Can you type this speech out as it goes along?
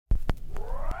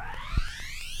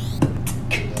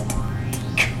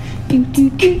Yeah.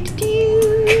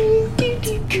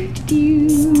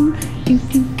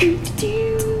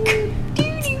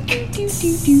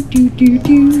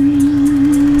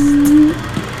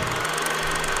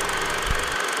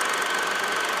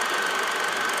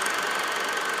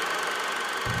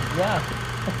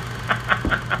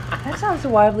 That sounds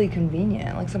wildly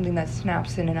convenient, like something that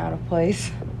snaps in and out of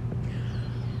place.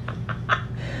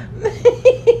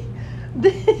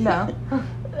 No.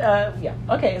 Yeah.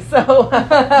 Okay, so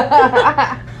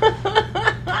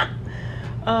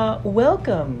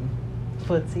welcome,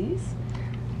 footsies,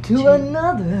 to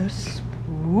another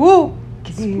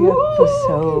spooky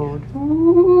episode.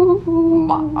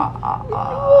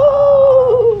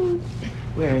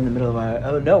 We're in the middle of our.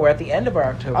 Oh no, we're at the end of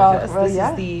our Oktoberfest. Well, this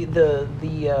yeah. is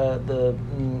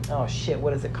oh shit,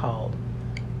 what is it called?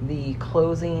 The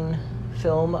closing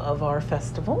film of our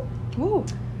festival. Ooh.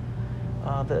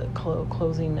 The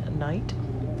closing night.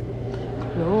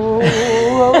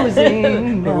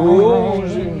 Closing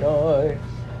night.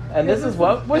 And this is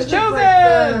what was chosen.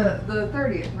 Like the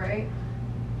 30th, right?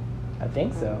 I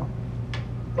think so.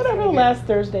 Whatever last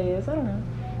Thursday is, I don't know.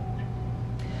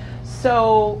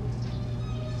 So,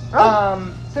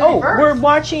 we're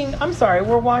watching. I'm sorry,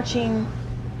 we're watching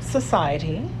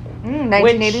Society.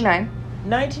 1989.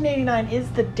 1989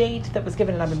 is the date that was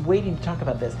given, and I've been waiting to talk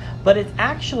about this, but it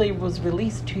actually was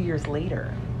released 2 years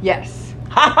later. Yes.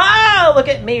 Ha ha! Look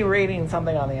at me reading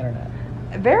something on the internet.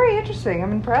 Very interesting.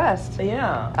 I'm impressed.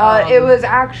 Yeah. It was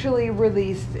actually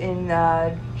released in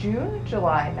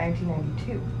July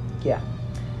 1992. Yeah.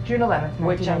 June 11th, 1992.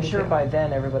 Which I'm sure by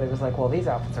then everybody was like, well, these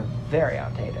outfits are very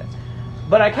outdated.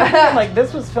 But I kept thinking, like,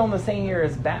 this was filmed the same year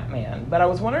as Batman. But I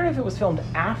was wondering if it was filmed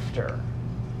after.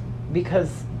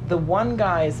 Because the one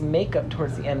guy's makeup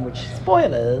towards the end, which,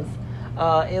 spoilers,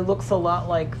 it looks a lot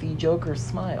like the Joker's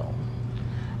smile.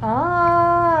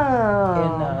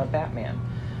 Oh. In Batman.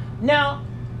 Now,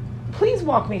 please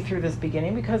walk me through this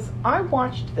beginning, because I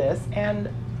watched this and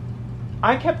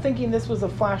I kept thinking this was a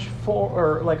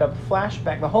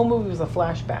flashback. The whole movie was a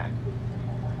flashback.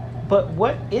 But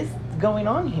what is going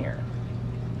on here?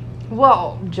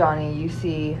 Well, Johnny, you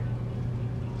see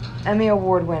Emmy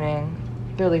Award-winning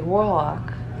Billy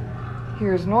Warlock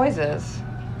hears noises,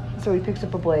 so he picks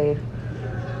up a blade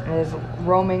and is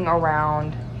roaming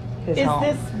around his home.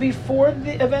 Is this before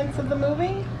the events of the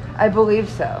movie? I believe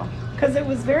so. Because it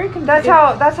was very confusing.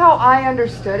 That's how I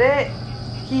understood it.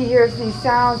 He hears these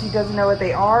sounds, he doesn't know what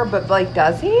they are, but, like,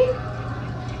 does he?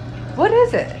 What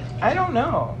is it? I don't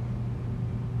know.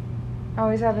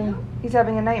 Oh, he's having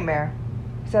a nightmare.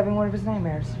 He's having one of his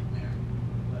nightmares.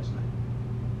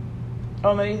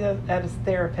 Oh, no, he's at his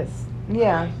therapist.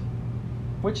 Yeah.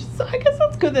 Which is, I guess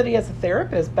that's good that he has a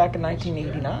therapist back in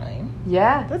 1989.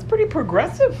 Yeah. That's pretty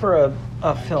progressive for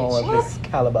a film of this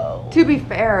caliber. To be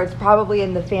fair, it's probably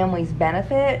in the family's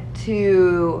benefit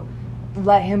to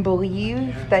let him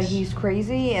believe that he's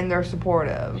crazy, and they're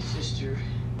supportive.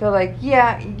 They're like,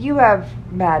 yeah, you have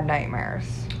bad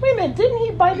nightmares. Wait a minute, didn't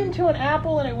he bite into an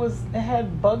apple and it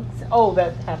had bugs? Oh,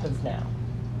 that happens now.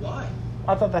 Why?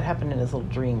 I thought that happened in his little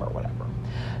dream or whatever.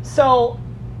 So,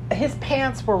 his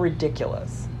pants were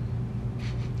ridiculous.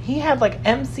 He had like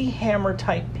MC Hammer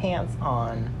type pants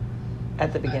on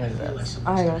at the beginning of this.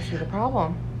 I don't see the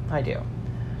problem. I do.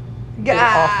 God.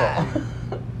 Awful.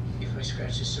 If I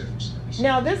scratch the surface, let me see.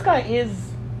 Now, this guy is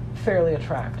fairly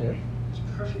attractive, It's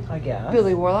perfect. I guess.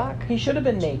 Billy Warlock? He should have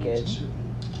been naked.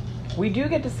 We do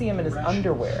get to see him in his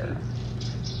underwear.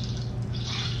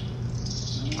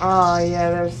 Oh,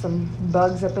 yeah, there's some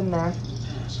bugs up in there.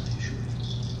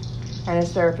 And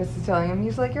his therapist is telling him,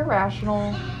 he's like, you're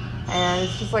rational. And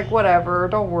it's just like, whatever,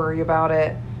 don't worry about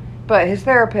it. But his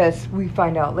therapist, we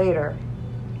find out later,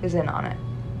 is in on it.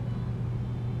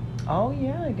 Oh,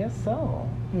 yeah, I guess so.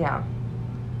 Yeah.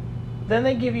 Then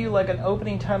they give you like an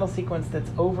opening title sequence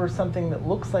that's over something that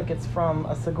looks like it's from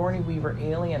a Sigourney Weaver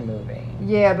alien movie.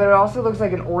 Yeah, but it also looks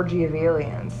like an orgy of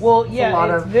aliens. Well,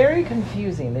 yeah, it's very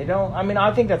confusing.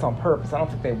 I think that's on purpose. I don't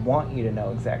think they want you to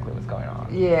know exactly what's going on.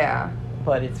 Yeah.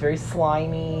 But it's very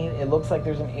slimy. It looks like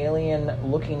there's an alien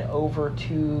looking over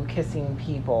two kissing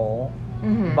people,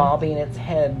 bobbing its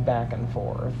head back and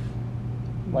forth.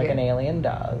 Like an alien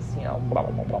does, blah, blah,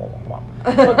 blah, blah, blah, blah.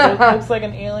 Look, it looks like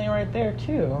an alien right there,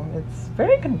 too. It's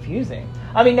very confusing.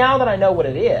 I mean, now that I know what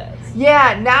it is.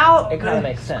 Yeah, now... It kind of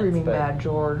makes sense. Screaming Mad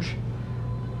George.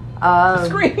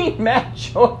 Screaming Mad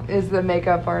George. Is the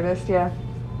makeup artist, yeah.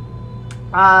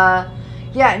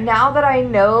 Yeah, now that I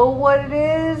know what it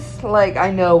is,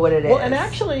 I know what it is. Well, and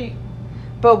actually...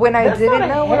 But when I didn't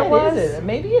know what it was... Is it?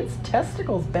 Maybe it's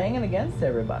testicles banging against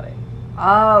everybody.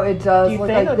 Oh, it does Do you look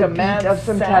think like the a beat mad of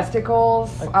some sack?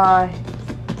 testicles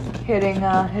hitting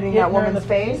that her in the woman's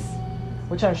face.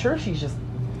 Which I'm sure she's just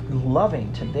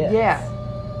loving to bits. Yeah.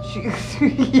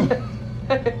 Yeah.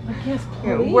 Yes,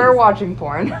 please. We're watching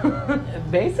porn.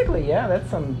 Basically, yeah, that's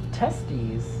some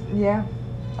testes. Yeah.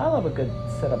 I love a good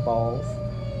set of balls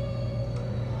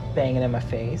banging in my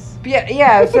face.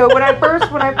 Yeah. So when I first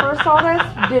saw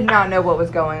this, did not know what was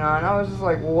going on. I was just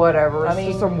like, whatever. It's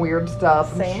just some weird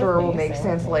stuff. I'm sure it will make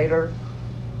sense later.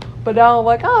 But now I'm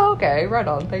like, oh, okay, right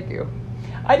on. Thank you.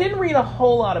 I didn't read a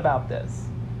whole lot about this,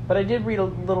 but I did read a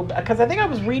little bit because I think I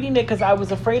was reading it because I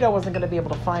was afraid I wasn't going to be able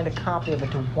to find a copy of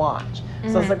it to watch.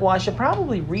 So I was like, well, I should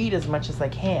probably read as much as I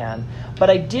can,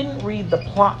 but I didn't read the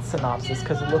plot synopsis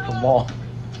because it looked long.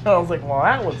 I was like, well,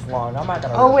 that looks long. I'm not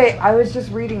going to Oh, wait. I was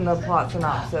just reading the plot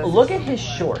synopsis. Look at his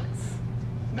shorts.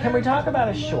 Can we talk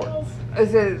about his shorts?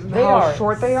 Is it They how are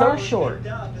short they are? so short.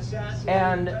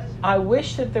 And I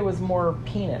wish that there was more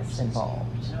penis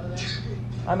involved.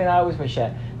 I mean, I always wish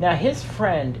that. Now, his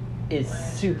friend is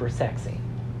super sexy.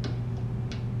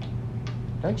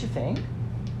 Don't you think?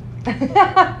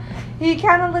 He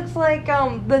kind of looks like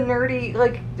the nerdy,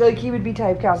 like he would be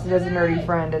typecasted as a nerdy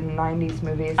friend in 90s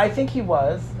movies. I think he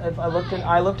was. If I looked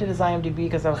at his IMDb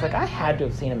because I was like, I had to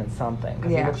have seen him in something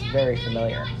because he looks very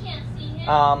familiar.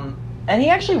 And he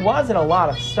actually was in a lot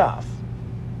of stuff.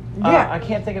 Yeah. I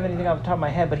can't think of anything off the top of my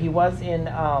head, but he was in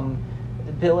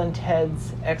Bill and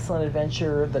Ted's Excellent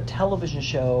Adventure, the television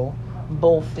show,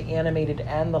 both the animated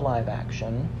and the live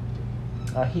action.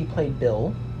 He played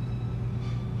Bill.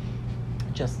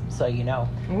 Just so you know.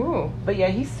 Ooh. But yeah,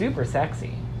 he's super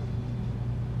sexy.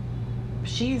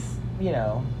 She's,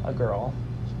 a girl.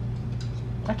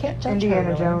 I can't judge her, Indiana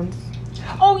really. Jones.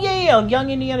 Oh, yeah, Young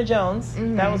Indiana Jones.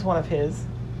 Mm-hmm. That was one of his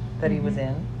that he was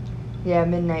in. Yeah,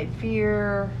 Midnight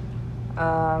Fear.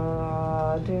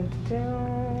 Oh,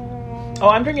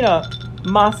 I'm drinking a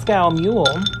Moscow Mule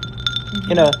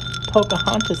in a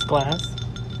Pocahontas glass.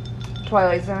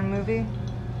 Twilight Zone movie.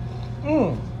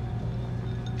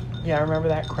 Yeah, I remember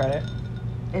that credit.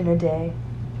 In a Day.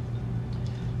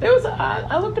 There was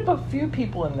I looked up a few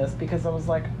people in this because I was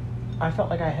like, I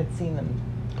felt like I had seen them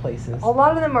places. A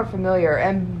lot of them are familiar,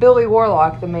 and Billy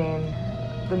Warlock, the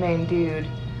main dude,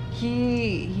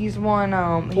 he's won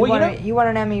he won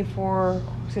an Emmy for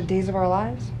Days of Our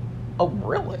Lives. Oh,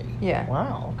 really? Yeah.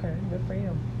 Wow. Okay, good for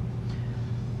you.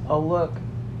 Oh, look.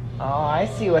 Oh, I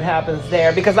see what happens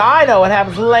there because I know what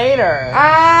happens later.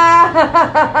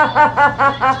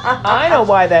 I know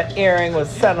why that earring was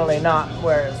suddenly not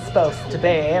where it's supposed to be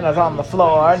and was on the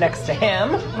floor next to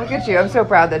him. Look at you. I'm so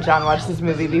proud that John watched this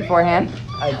movie beforehand.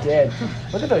 I did.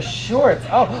 Look at those shorts.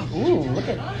 Oh, ooh, look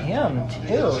at him,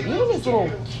 too. Even his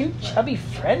little cute, chubby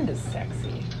friend is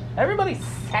sexy. Everybody's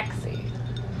sexy.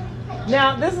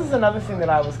 Now, this is another thing that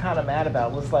I was kind of mad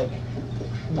about, was like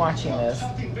watching this.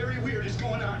 Something very weird is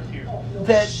going on here.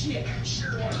 That Shit,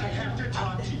 Sherlock, I have to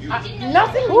talk to you.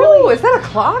 nothing Ooh, really. is that a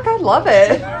clock? I love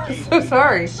it. I'm so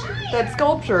sorry. That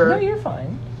sculpture. No, you're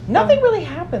fine. Nothing really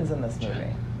happens in this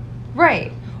movie.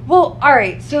 Right. Well,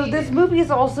 alright, so this movie is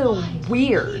also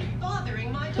weird.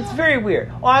 It's very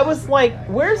weird. Well, I was like,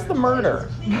 where's the murder?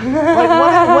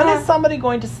 Like, when is somebody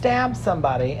going to stab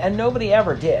somebody? And nobody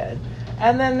ever did.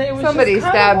 And then it was Somebody just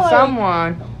stabbed like,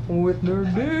 someone with their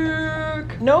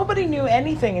dick. Nobody knew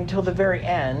anything until the very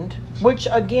end, which,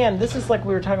 again, this is like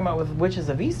we were talking about with Witches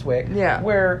of Eastwick, Yeah.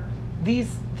 where this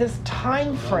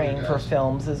time frame for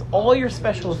films is all your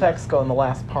special effects go in the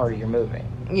last part of your movie.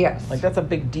 Yes. Like, that's a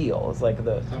big deal. It's like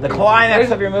the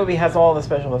climax of your movie has all the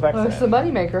special effects Well, in it's it. the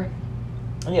moneymaker.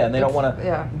 Yeah, and they don't want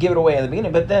to give it away in the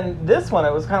beginning. But then this one,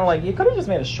 it was kind of like, you could have just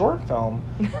made a short film.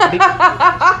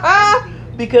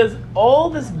 Because all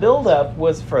this buildup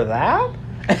was for that?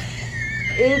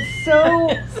 It's so,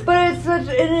 but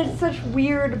it's such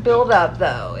weird buildup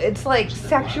though. It's like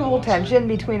sexual tension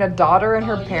between a daughter and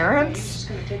her parents,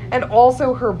 and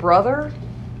also her brother.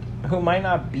 Who might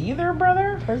not be their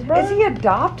brother? His brother? Is he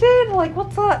adopted? Like,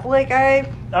 what's that? Like, I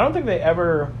don't think they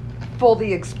ever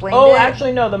fully explained it. Oh,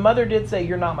 actually, no. The mother did say,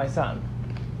 "You're not my son,"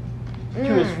 to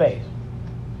his face.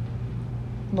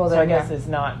 Well, so then, I guess it's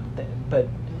not. But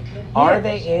are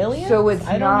they aliens? So it's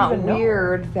I don't not even know.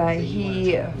 weird that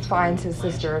he finds his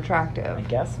sister attractive. I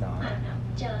guess not.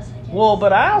 Well,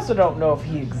 but I also don't know if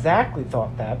he exactly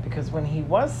thought that, because when he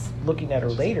was looking at her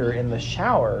later in the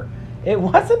shower, it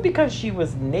wasn't because she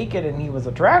was naked and he was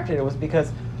attracted. It was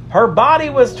because her body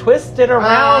was twisted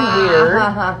around weird.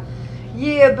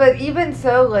 Yeah, but even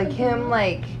so, like him,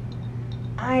 like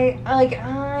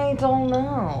I don't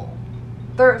know.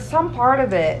 There's some part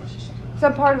of it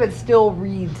still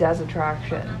reads as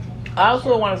attraction. I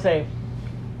also want to say,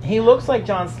 he looks like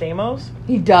John Stamos.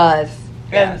 He does.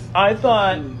 And I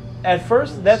thought at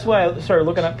first, that's why I started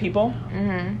looking up people.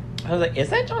 Mm-hmm. I was like, is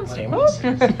that John Stamos?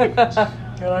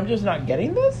 And I'm just not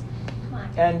getting this.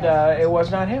 And it was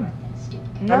not him.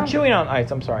 No. I'm chewing on ice.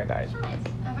 I'm sorry, guys.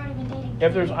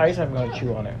 If there's ice, I'm going to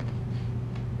chew on it.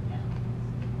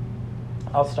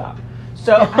 I'll stop.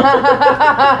 So,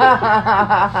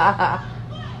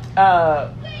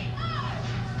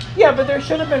 yeah, but there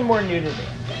should have been more nudity.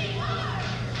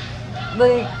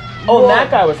 Like, Oh, and that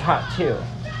guy was hot too.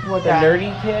 What The guy?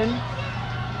 nerdy kid.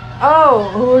 Oh,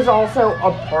 who was also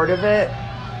a part of it?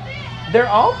 They're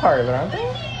all part of it, aren't they?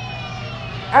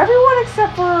 Everyone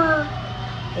except for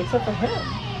Except for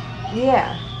him.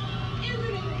 yeah.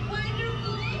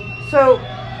 So,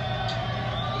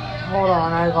 hold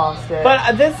on, I lost it.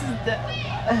 But this is the.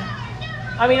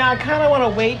 I mean, I kind of want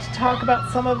to wait to talk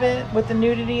about some of it with the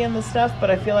nudity and the stuff, but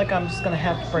I feel like I'm just going to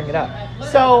have to bring it up.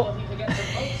 So,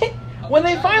 when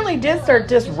they finally did start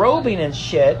disrobing and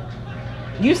shit,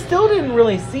 you still didn't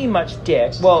really see much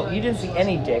dick. Well, you didn't see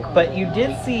any dick, but you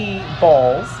did see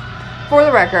balls. For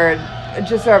the record,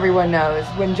 just so everyone knows,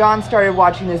 when John started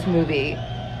watching this movie,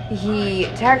 he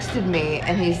texted me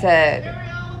and he said,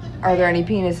 "Are there any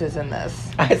penises in this?"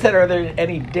 I said, are there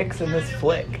any dicks in this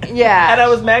flick? Yeah. And I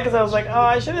was mad because I was like, oh,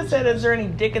 I should have said, is there any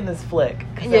dick in this flick?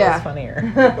 Because that Yeah. was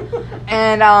funnier.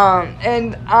 and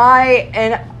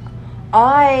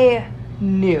I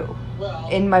knew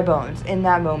in my bones in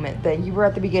that moment that you were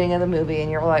at the beginning of the movie and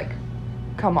you're like,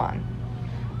 come on,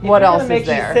 what If else I'm gonna is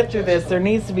make there? you sit through this, there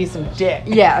needs to be some dick.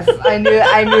 Yes, I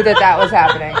knew that was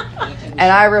happening, and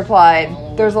I replied,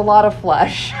 "There's a lot of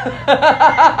flesh." Which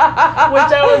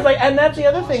I was like, and that's the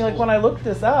other thing, like when I looked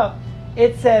this up,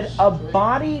 it said a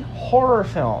body horror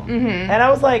film. Mhm. And I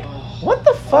was like, what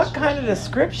the fuck kind of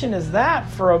description is that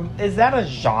is that a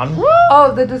genre?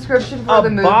 Oh, the description for A the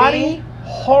movie. body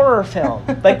horror film.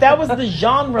 Like that was the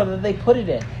genre that they put it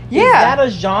in. Yeah. Is that a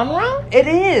genre? It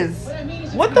is.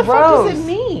 What the fuck Gross. does it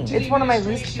mean? It's one of my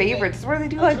least favorites. It's where they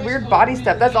do like weird body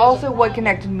stuff. That's also what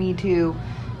connected me to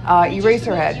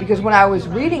Eraserhead, because when I was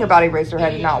reading about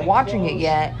Eraserhead and not watching it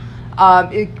yet,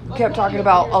 it kept talking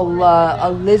about a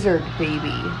lizard baby.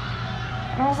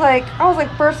 And I was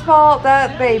like, first of all,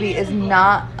 that baby is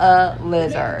not a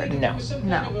lizard. No.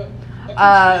 No.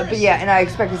 But yeah, and I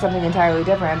expected something entirely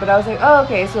different. But I was like, oh,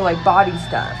 okay, so like body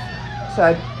stuff. So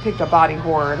I picked a body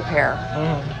horror to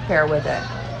pair with it.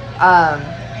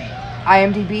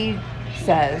 IMDb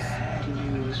says,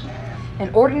 an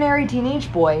ordinary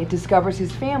teenage boy discovers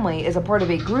his family is a part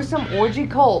of a gruesome orgy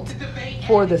cult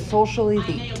for the social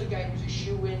elite.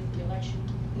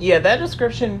 Yeah, that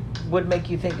description would make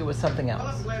you think it was something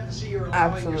else.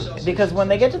 Absolutely. Because when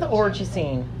they get to the orgy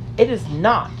scene, it is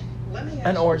not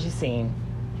an orgy scene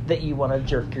that you want to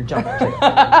jerk your junk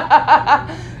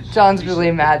to. John's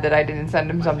really mad that I didn't send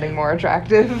him something more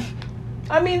attractive.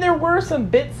 I mean, there were some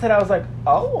bits that I was like,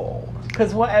 oh.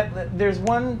 Because there's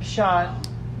one shot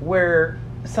where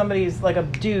somebody's, like a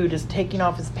dude is taking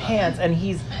off his pants and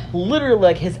he's literally,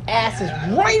 like, his ass is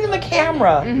right in the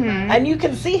camera. Mm-hmm. And you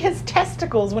can see his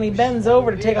testicles when he bends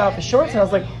over to take off his shorts. And I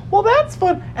was like, well, that's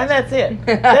fun. And that's it.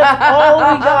 That's all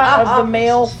we got of the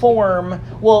male form.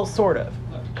 Well, sort of.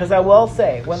 Because I will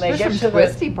say, when they There's get some to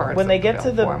twisty parts when they of get the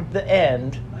to the, form. the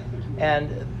end and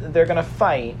they're going to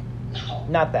fight,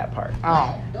 not that part.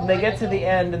 Oh. When they get to the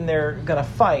end and they're gonna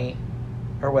fight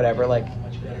or whatever, like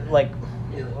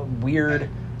weird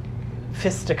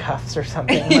fisticuffs or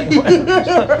something.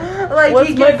 Like Let's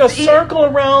he make a gets, circle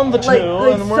around the two. like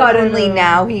and we're suddenly gonna-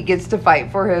 now he gets to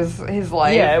fight for his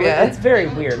life. Yeah, it's very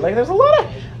weird. Like there's a lot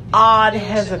of odd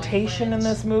hesitation in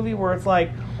this movie where it's like,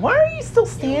 why are you still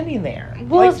standing there?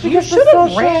 Well, like it's you because the should have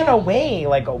social- ran away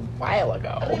like a while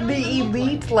ago. The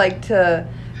elite like to.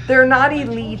 They're not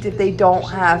elite if they don't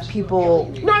have people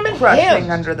No, I meant crushing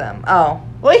him. under them. Oh.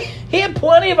 Like he had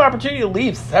plenty of opportunity to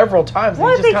leave several times. and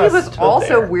Well, I just think he kinda was stood also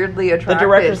there. weirdly The attracted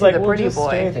director's to like, the "Well, pretty just boy.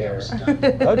 stay there."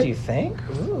 Oh, do you think?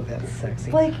 Ooh, that's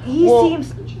sexy. Like, he Well,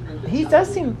 seems... He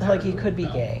does seem like he could be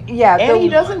gay. Yeah, and the- he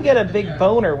doesn't get a big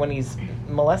boner when he's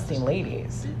molesting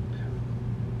ladies.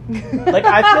 Like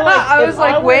I feel like I if was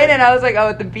like, were- when? And I was like, oh,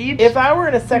 at the beach? If I were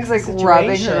in a He's sexy like situation,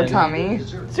 rubbing her tummy.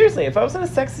 seriously, if I was in a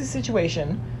sexy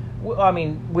situation, I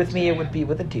mean, with me it would be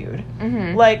with a dude.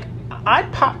 Mhm. Like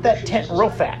I'd pop that tent real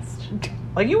fast.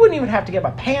 Like you wouldn't even have to get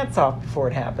my pants off before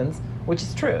it happens, which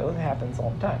is true. It happens all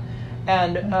the time.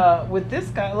 And with this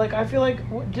guy, like I feel like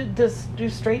do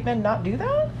straight men not do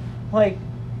that? Like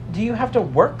do you have to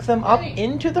work them up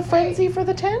into the frenzy for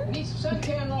the 10?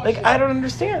 Like, I don't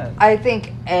understand. I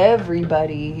think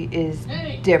everybody is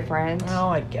different. Oh,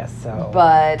 I guess so.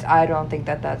 But I don't think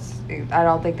that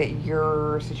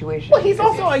your situation. Well, he's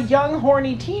also a young,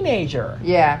 horny teenager.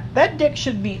 Yeah. That dick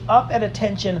should be up at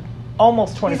attention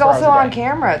almost 24 He's hours also a day. on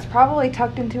camera. It's probably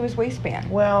tucked into his waistband.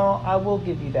 Well, I will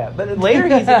give you that. But later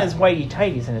he's in his whitey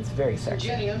tighties, and it's very sexy.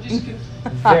 Jenny, I'm just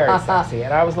Very sexy.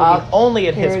 And I was looking only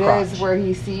at his Here crotch. it is where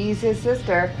he sees his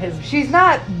sister. His- She's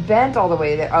not bent all the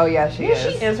way there. Oh, yeah, she Yeah, is.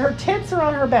 she is. Her tits are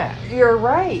on her back. You're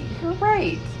right. You're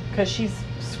right. Because she's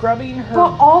scrubbing her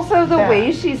But also the back.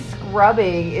 way she's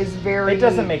scrubbing is very... It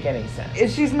doesn't make any sense.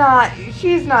 She's not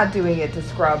doing it to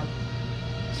scrub.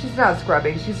 She's not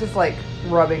scrubbing. She's just, like,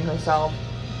 rubbing herself.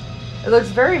 It looks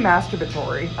very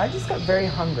masturbatory. I just got very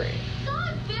hungry.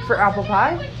 For apple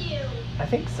pie? I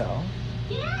think so.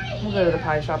 We'll go to the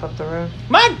pie shop up the road.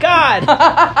 My God! Go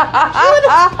to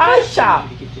this pie shop!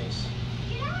 to get this.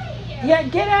 Yeah,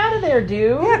 get out of there,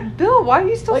 dude. Yeah, Bill, why are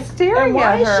you still And staring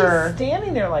why at is her? she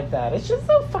standing there like that? It's just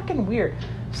so fucking weird.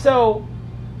 So,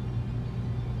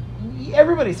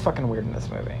 everybody's fucking weird in this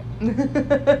movie.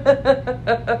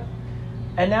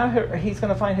 And now he's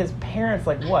going to find his parents,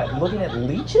 like, what? Looking at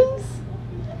leeches?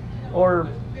 Or,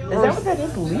 is that what that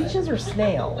is? Leeches or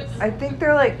snails? I think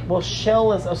they're like... Well,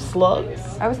 shellless of slugs?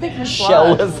 I was thinking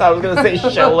Shellless. I was going to say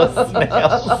shellless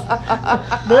snails.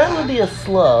 That would be a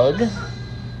slug.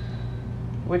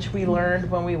 Which we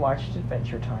learned when we watched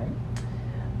Adventure Time.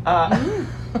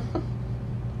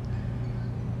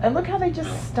 And look how they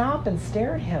just stop and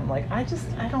stare at him. Like, I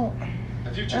don't...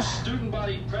 A future student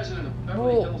body president of Beverly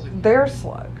Well, Hills. they're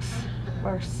slugs.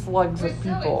 They're slugs of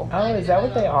people. Oh, is that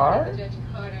what they are?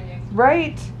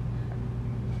 Right?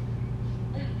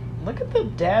 Look at the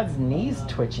dad's knees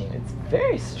twitching. It's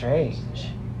very strange.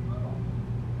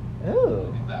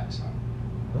 Ooh. Back, son.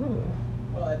 Ooh.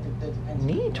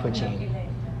 Knee twitching.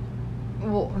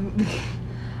 Well,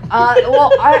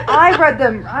 I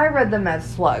read them as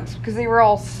slugs because they were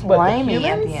all What, the slimy at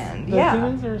humans? the end. The Yeah.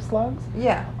 humans are slugs?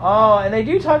 Yeah. Oh, and they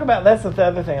do talk about, that's the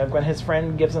other thing, like when his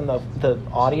friend gives him the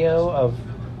audio of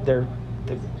the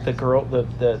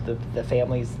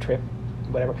family's trip,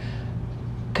 whatever,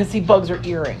 because he bugs her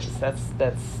earrings. That's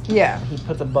Yeah. he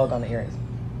puts a bug on the earrings.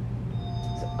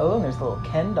 So, oh, and there's a little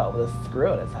Ken doll with a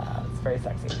screw in his head. It's very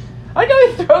sexy. I know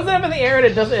he throws it up in the air and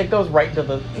it goes right into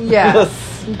the, Yeah. the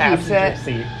He keeps passenger it.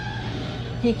 seat.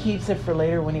 He keeps it for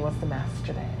later when he wants to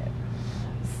masturbate.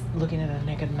 Looking at a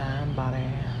naked man body.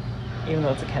 Even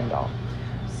though it's a Ken doll.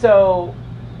 So,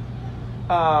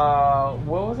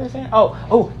 what was I saying?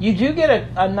 Oh, you do get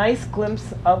a nice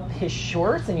glimpse of his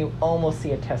shorts and you almost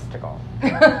see a testicle.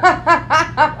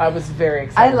 I was very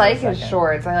excited. I for a like his second.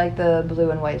 shorts. I like the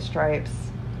blue and white stripes.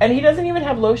 And he doesn't even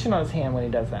have lotion on his hand when he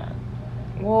does that.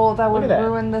 Well, that would at that.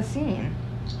 ruin the scene.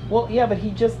 Well, yeah, but he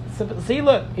just... See,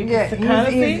 look. You Yeah, can kind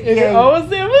of see. he's- You can yeah. almost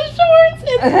see his shorts.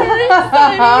 It's very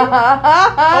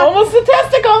exciting. Almost a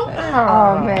testicle.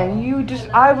 Oh man,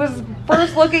 I was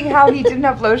first looking how he didn't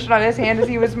have lotion on his hand as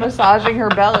he was massaging her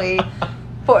belly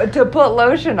to put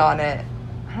lotion on it.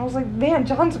 I was like, man,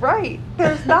 John's right.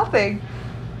 There's nothing.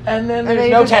 And then And there's then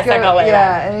no he just testicle in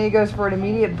yeah, and then he goes for an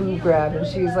immediate boob grab, and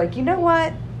she's like, you know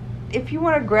what? If you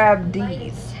want to grab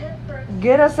these,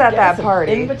 get us at that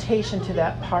party. Invitation to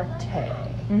that party.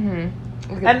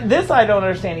 Mm-hmm. And this I don't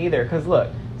understand either, because look,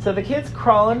 so the kids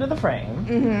crawl into the frame.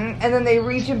 Mm-hmm. And then they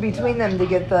reach in between them to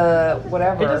get the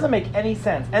whatever. It doesn't make any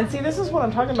sense. And see, this is what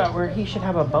I'm talking about, where he should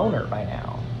have a boner by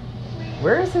now.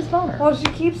 Where is his boner? Well, she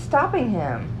keeps stopping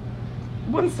him.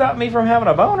 Wouldn't stop me from having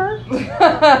a boner. Well,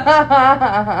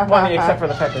 I mean, except for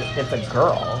the fact that it's a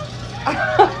girl.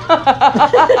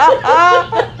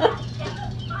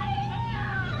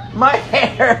 My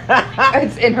hair.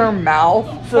 It's in her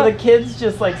mouth. So the kids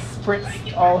just like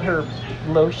spritz all her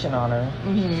lotion on her.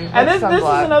 Mm-hmm. And this is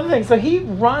another thing. So he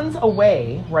runs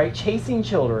away, right, chasing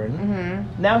children.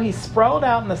 Mm-hmm. Now he's sprawled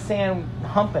out in the sand,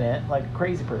 humping it like a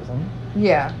crazy person.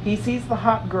 Yeah. He sees the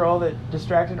hot girl that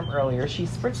distracted him earlier. She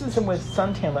spritzes him with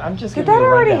suntan. I'm just Did giving that you a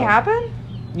already rundown. happen?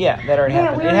 Yeah, that already Man,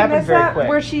 happened. we It already happened missed very that. quick.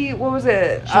 Where she, what was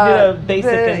it? She did a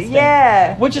Basic Instinct.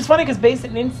 Yeah. Which is funny because Basic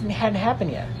Instinct hadn't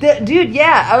happened yet. Dude,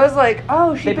 yeah. I was like,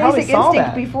 oh, she They probably Basic saw Instinct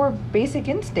that. before Basic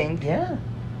Instinct. Yeah,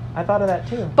 I thought of that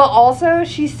too. But also,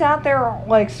 she sat there,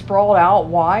 like, sprawled out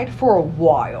wide for a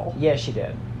while. Yeah, she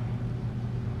did.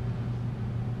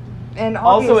 And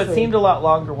Also, it obviously- seemed a lot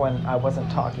longer when I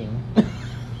wasn't talking.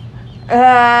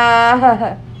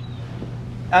 I'm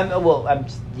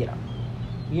just, you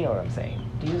know what I'm saying.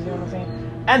 Do you see what I'm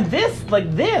saying? And this,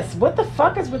 what the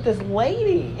fuck is with this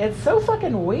lady? It's so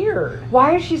fucking weird.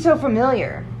 Why is she so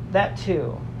familiar? That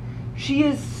too. She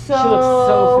is so, She looks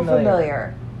so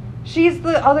familiar. She's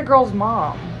the other girl's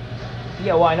mom.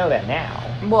 Yeah, well, I know that now.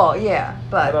 Well, yeah,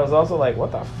 But I was also like,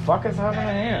 what the fuck is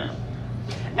happening here?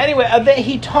 Anyway,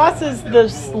 he tosses the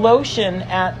lotion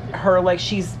at her like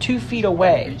she's 2 feet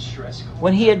away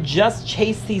when he had just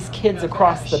chased these kids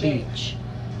across the beach.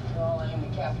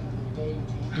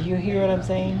 Do you hear what I'm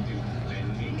saying?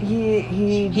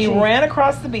 He ran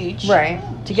across the beach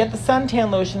to get the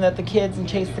suntan lotion that the kids and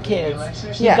chase the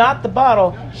kids. He got the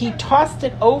bottle. He tossed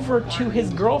it over to his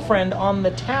girlfriend on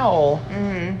the towel,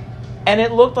 and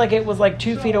it looked like it was like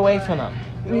 2 feet away from them.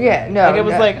 Yeah, no. Like it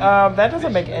was like, that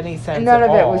doesn't make any sense None at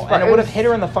of it all. was And it would have hit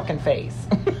her in the fucking face.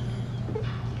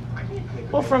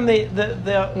 Well, from the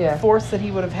force that he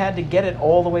would have had to get it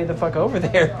all the way the fuck over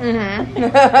there.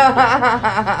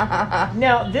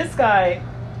 Now, this guy,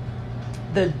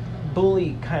 the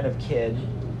bully kind of kid.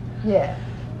 Yeah.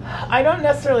 I don't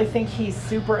necessarily think he's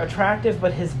super attractive,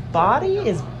 but his body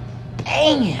is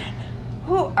banging.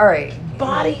 All right.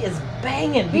 Body is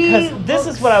banging because this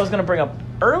is what I was going to bring up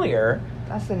earlier.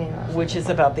 That's the name of it. Which is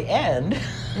about the end,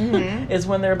 is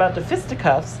when they're about to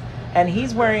fisticuffs, and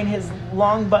he's wearing his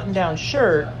long button-down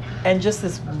shirt and just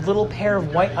this little pair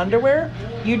of white underwear.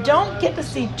 You don't get to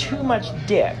see too much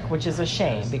dick, which is a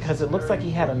shame because it looks like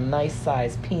he had a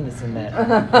nice-sized penis in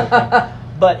that.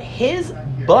 But his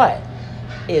butt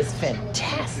is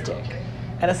fantastic,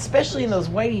 and especially in those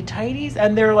whitey-tighties,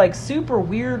 and they're like super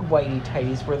weird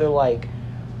whitey-tighties where they're like,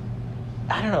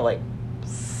 I don't know, like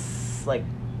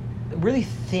really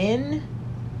thin.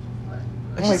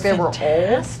 It's like they were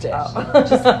fantastic. old?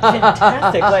 Just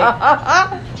fantastic. Like,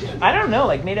 I don't know,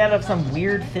 like made out of some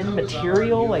weird thin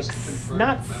material, like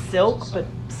not silk, but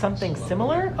something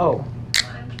similar. Oh.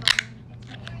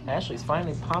 Ashley's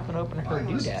finally popping open her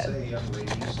doodad.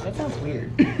 That sounds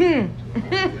weird.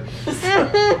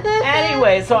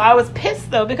 Anyway, so I was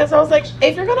pissed though because I was like,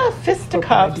 if you're gonna have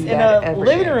fisticuffs in a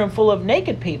living room full of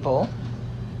naked people,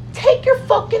 take your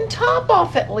fucking top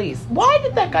off at least. Why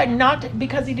did that guy not?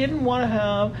 Because he didn't want to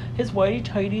have his whitey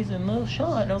tighties in the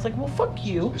shot. And I was like, well, fuck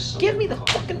you. Give me the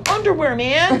fucking underwear,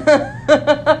 man.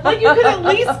 Like, you could at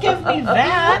least give me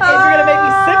that if you're going to make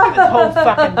me sick of this whole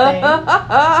fucking thing.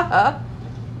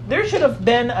 There should have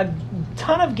been a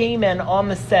ton of gay men on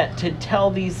the set to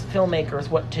tell these filmmakers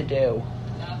what to do.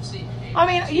 I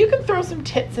mean, you can throw some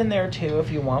tits in there too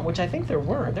if you want, which I think there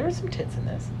were. There were some tits in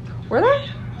this. Were there?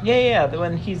 Yeah,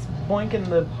 when he's boinking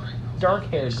the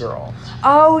dark-haired girl.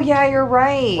 Oh, yeah, you're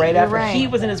right. Right after he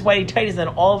was in his whitey tighties, and then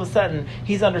all of a sudden,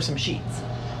 he's under some sheets.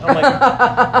 I'm like,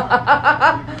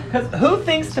 because who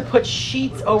thinks to put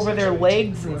sheets over their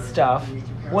legs and stuff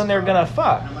when they're gonna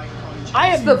fuck? I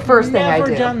have the first thing I never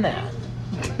do. done that.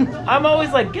 I'm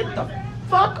always like, get the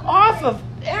fuck off of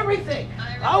everything.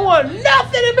 I want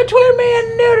nothing in between me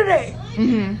and nudity.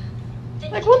 Mm-hmm.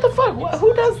 Like, what the fuck?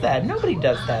 Who does that? Nobody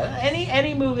does that.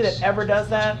 Any movie that ever does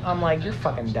that, I'm like, you're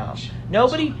fucking dumb.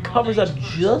 Nobody covers up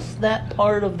just that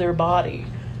part of their body,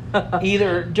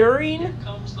 either during,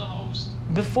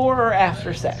 before, or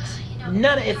after sex.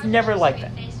 It's never like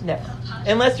that. Never.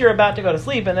 Unless you're about to go to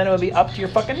sleep, and then it would be up to your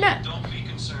fucking neck. Don't be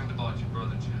concerned about your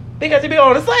brother, Jim. Because he'd be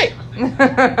going to sleep.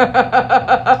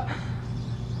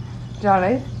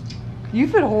 Johnny,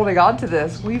 you've been holding on to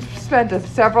this. We've spent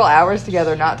several hours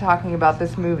together not talking about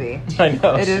this movie. I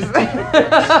know. It is.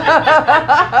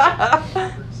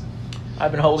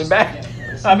 I've been holding back.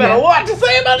 I've had a lot to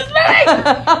say about this movie.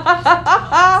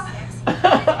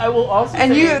 I will also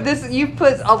and say you've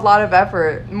put a lot of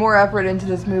effort, more effort into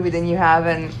this movie than you have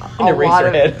in a lot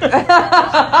of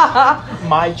Eraserhead.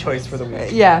 My choice for the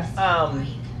week. Yes.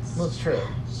 Well, it's true.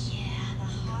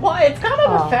 Well, it's kind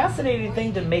of a fascinating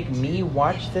thing to make me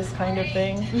watch this kind of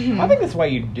thing. Mm-hmm. I think that's why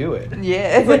you do it.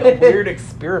 Yeah. It's like a weird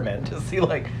experiment to see,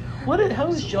 like, how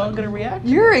is John going to react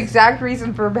to Your this? exact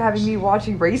reason for having me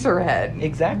watching Eraserhead.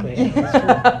 Exactly.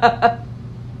 Yeah,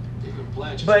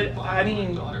 that's true. But, I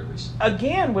mean,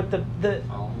 again, with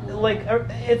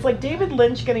it's like David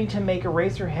Lynch getting to make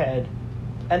Eraserhead,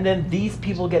 and then these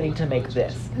people getting to make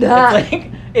this. It's like,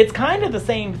 it's kind of the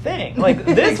same thing. Like,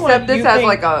 this one, Except this has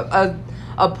like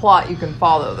a plot you can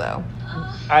follow, though.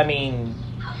 I mean...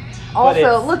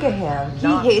 Also, look at him.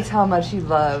 not- He hates how much he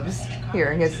loves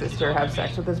hearing his sister have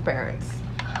sex with his parents.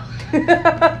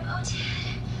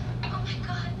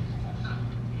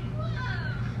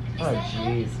 Oh,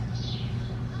 jeez.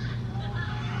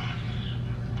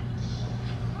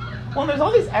 Well, there's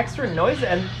all these extra noises,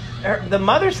 and the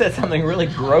mother said something really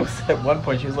gross at one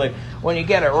point. She was like, when you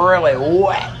get it really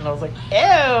wet. And I was like,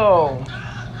 ew.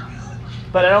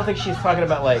 But I don't think she's talking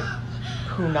about, like,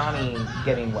 punani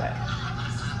getting wet.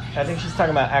 I think she's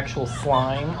talking about actual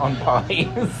slime on bodies.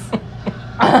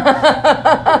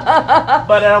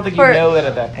 But I don't think you know that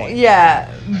at that point. Yeah,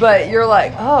 but you're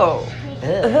like, oh.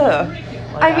 Ugh.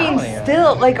 Like, I mean, don't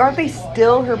still, like, aren't they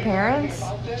still her parents?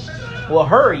 Well,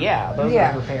 her, yeah. Those Yeah.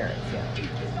 are her parents, yeah.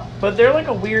 But they're like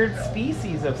a weird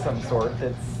species of some sort Where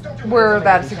doesn't make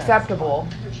that's any sense. acceptable.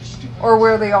 Or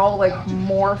where they all, like,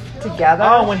 morph together.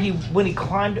 Oh, when he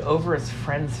climbed over his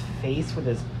friend's face with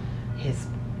his his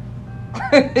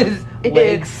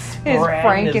legs his spread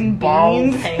Frank and and his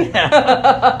balls beans. hanging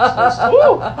out.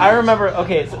 Woo! I remember.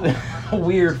 Okay, so a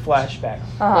weird flashback.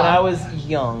 Uh-huh. When I was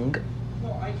young,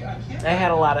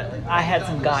 I had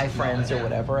some guy friends or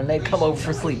whatever, and they'd come over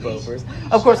for sleepovers.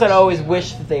 Of course, I'd always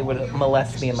wish that they would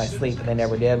molest me in my sleep, but they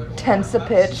never did. Tensa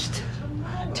pitched.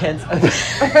 Tense.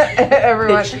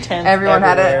 everyone Pitch tents everyone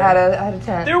had everywhere. a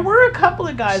tent. There were a couple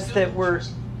of guys that were,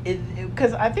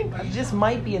 because I think this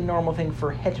might be a normal thing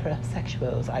for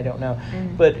heterosexuals. I don't know,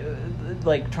 but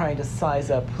like trying to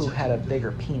size up who had a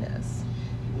bigger penis.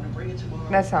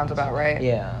 That sounds about right.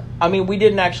 Yeah, I mean we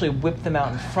didn't actually whip them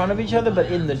out in front of each other, but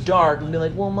in the dark we'd be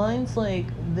like, well, mine's like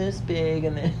this big,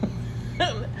 and then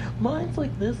mine's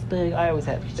like this big. I always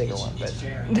had a bigger one, but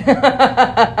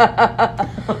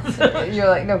You're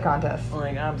like, no contest. I'm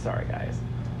like, I'm sorry, guys.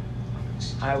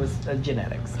 I was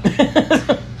genetics.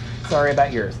 Sorry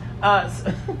about yours. That's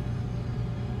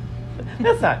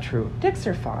not true. Dicks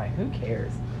are fine. Who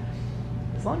cares?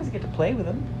 As long as you get to play with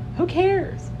them, who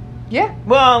cares? Yeah.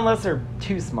 Well, unless they're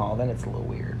too small, then it's a little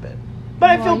weird. But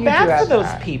I Well, feel you do bad for have those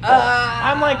that. people.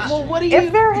 I'm like, well, what do you?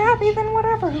 If they're happy, then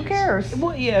whatever. Who cares?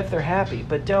 Well, yeah, if they're happy,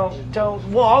 but don't.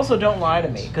 Well, also don't lie to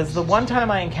me, because the one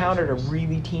time I encountered a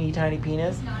really teeny tiny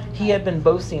penis, he had been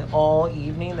boasting all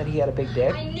evening that he had a big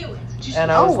dick,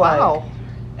 and I was like,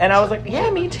 and I was like,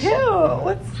 yeah, me too.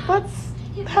 Let's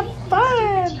have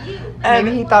fun. And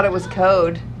Maybe he thought it was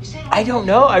code. I don't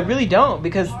know. I really don't,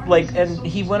 because like, and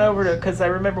he went over to, because I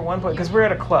remember one point, because we're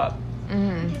at a club.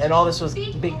 Mm-hmm. And all this was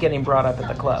getting brought up at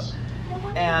the club.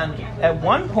 And at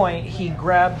one point, he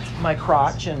grabbed my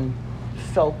crotch and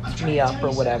felt me up or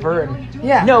whatever, and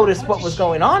Yeah. noticed what was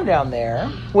going on down there,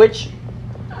 which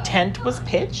tent was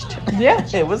pitched. Yeah.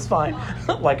 It was fine.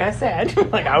 Like I said,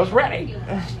 like I was ready.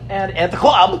 And at the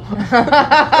club,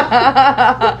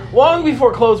 long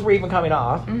before clothes were even coming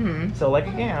off. Mm-hmm. So like,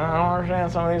 again, I don't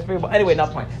understand some of these people. Anyway, not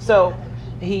the point. So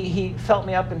he felt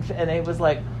me up, and it was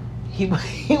like, he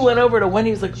went over to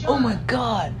Wendy. He was like, "Oh my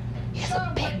God, he has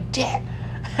a big dick."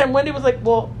 And Wendy was like,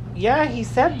 "Well, yeah, he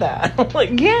said that." I'm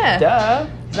like, Yeah. duh.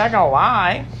 He's not gonna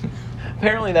lie.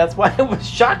 Apparently, that's why it was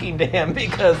shocking to him,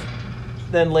 because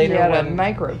then later He had a when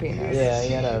micro penis. yeah,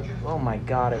 he had a. Oh my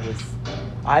God, it was.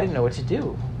 I didn't know what to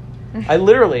do. I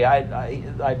literally,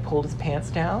 I pulled his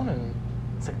pants down, and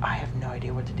it's like, I have no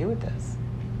idea what to do with this.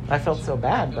 I felt so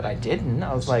bad, but I didn't.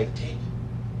 I was like,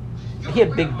 he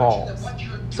had big balls.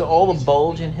 So all the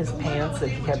bulge in his pants that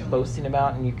he kept boasting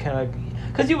about, and you kind of,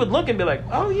 because you would look and be like,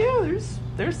 oh yeah,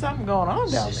 there's something going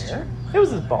on down there. It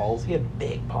was his balls. He had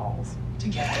big balls.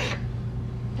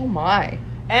 Oh my.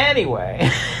 Anyway,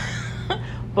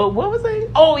 but what was I?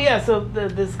 Oh yeah, so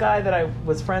this guy that I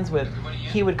was friends with,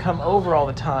 he would come over all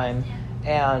the time,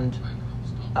 and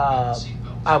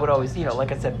I would always,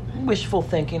 like I said, wishful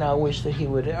thinking. I wish that he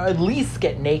would at least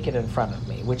get naked in front of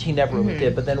me, which he never really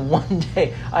did. But then one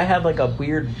day, I had like a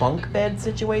weird bunk bed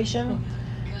situation,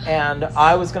 and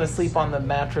I was going to sleep on the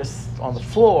mattress on the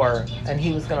floor, and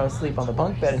he was going to sleep on the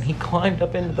bunk bed, and he climbed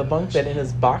up into the bunk bed in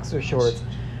his boxer shorts,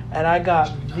 and I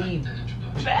got the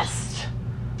best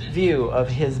view of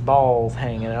his balls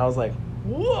hanging, and I was like,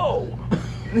 whoa!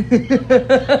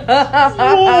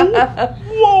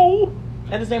 Whoa!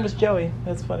 And his name was Joey.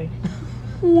 That's funny.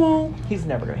 Whoa. He's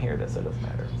never going to hear this, so it doesn't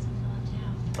matter.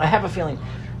 I have a feeling,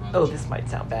 oh, this might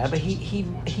sound bad, but he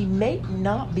may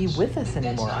not be with us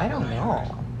anymore. I don't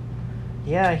know.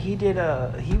 Yeah, he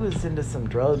was into some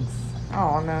drugs.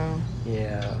 Oh no.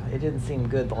 Yeah, it didn't seem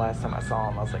good the last time I saw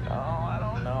him. I was like, oh, I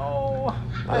don't know.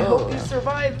 I hope you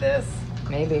survive this.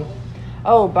 Maybe.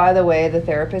 Oh, by the way, the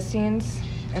therapist scenes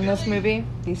in this movie,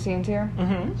 these scenes here,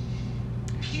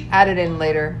 Mm-hmm. added in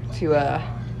later to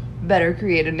better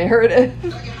create a narrative.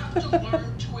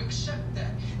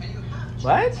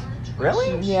 What?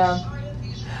 Really? Yeah.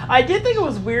 I did think it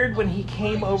was weird when he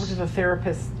came over to the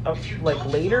therapist, like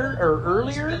later or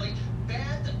earlier.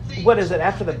 What is it,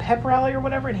 after the pep rally or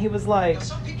whatever? And he was like,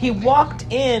 he walked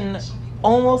in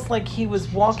almost like he was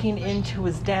walking into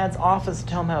his dad's office to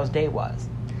tell him how his day was.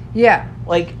 Yeah.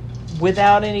 Like,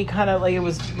 without any kind of, like, it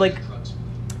was like,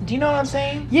 do you know what I'm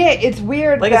saying? Yeah, it's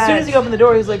weird. Like, that as soon as he opened the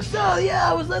door, he was like, so, yeah,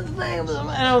 I was at the thing. And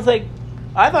I was like,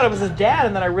 I thought it was his dad,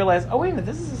 and then I realized, oh, wait a minute,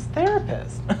 this is his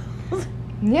therapist.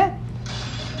 Yeah.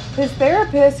 his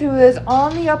therapist, who is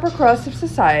on the upper crust of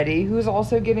society, who's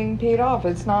also getting paid off.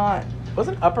 It's not.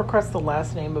 Wasn't Upper Crust the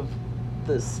last name of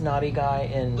the snotty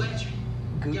guy in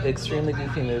Extremely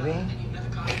Goofy Movie?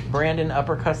 Brandon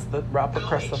Upper Crust the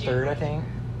Third, I think.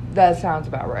 That sounds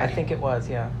about right. I think it was,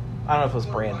 yeah. I don't know if it was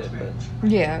Brandon, but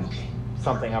Yeah.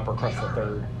 something Upper Crust the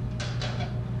Third.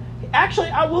 Actually,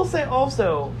 I will say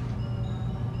also,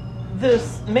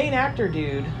 this main actor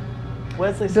dude,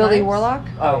 Wesley Snipes. Billy Warlock?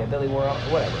 Oh, yeah, Billy Warlock.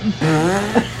 Whatever.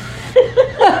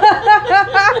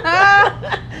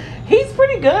 He's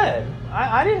pretty good.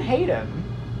 I didn't hate him.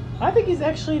 I think he's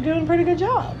actually doing a pretty good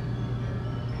job.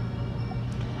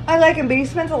 I like him, but he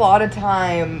spends a lot of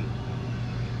time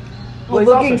Well, he's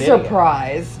looking also an idiot.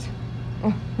 surprised.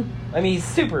 I mean, he's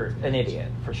super an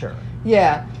idiot, for sure.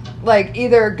 Yeah. Like,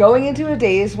 either going into a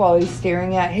daze while he's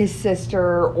staring at his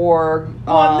sister, or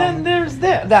Well, and then there's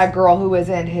this. that girl who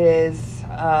isn't his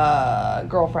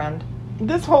girlfriend.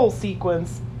 This whole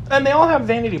sequence, and they all have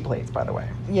vanity plates, by the way.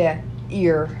 Yeah.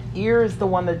 Ear. Ear is the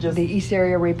one that just... The East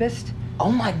Area Rapist.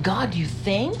 Oh my god, you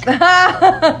think?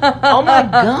 Oh my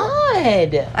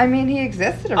god! I mean, he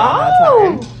existed around that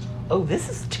time. Oh, this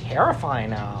is terrifying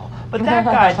now. But that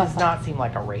guy does not seem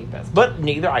like a rapist. But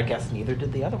I guess neither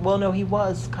did the other. Well, no, he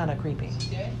was kind of creepy.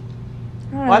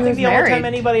 Well, I think the only time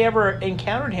anybody ever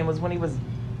encountered him was when he was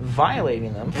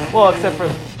violating them. Well, except for...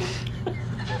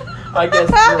 I guess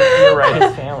you're right,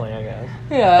 his family, I guess.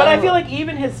 Yeah. But I feel like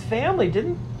even his family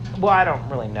didn't... Well, I don't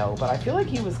really know, but I feel like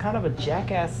he was kind of a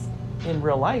jackass in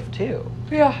real life, too.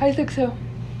 Yeah, I think so.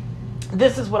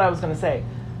 This is what I was going to say.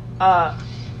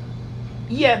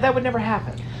 Yeah, that would never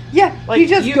happen. Yeah, Like, he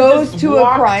just you goes just to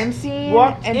a crime scene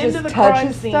walked and into just the crime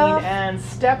touches scene stuff. and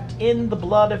stepped in the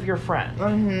blood of your friend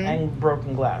Mhm. and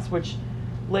broken glass, which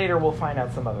later we'll find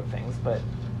out some other things.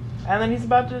 And then he's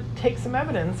about to take some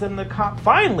evidence, and the cop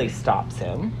finally stops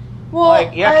him. Well,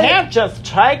 Like, you can't just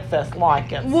take this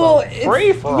like it's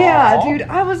free for yeah, all. dude.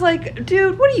 I was like,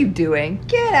 dude, what are you doing?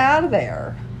 Get out of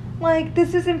there! Like,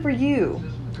 this isn't for you.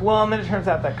 Well, and then it turns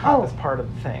out that cop Oh. is part of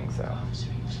the thing, so.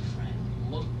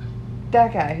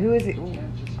 That guy, who is he?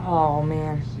 Oh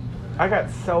man. I got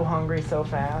so hungry so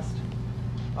fast.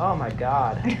 Oh my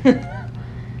god.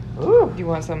 Ooh. Do you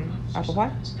want some apple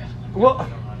pie? Well,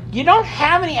 you don't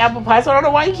have any apple pie, so I don't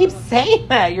know why you keep saying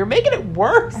that. You're making it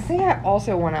worse. I think I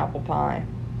also want apple pie.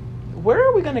 Where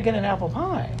are we going to get an apple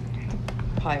pie?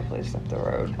 Pie place up the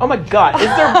road. Oh my god, is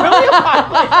there really a pie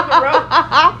place on the road?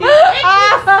 You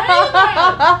can't say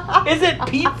that. Is it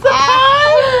pizza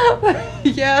pie?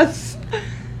 Yes.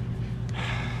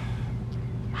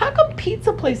 How come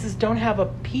pizza places don't have a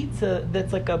pizza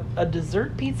that's like a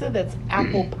dessert pizza that's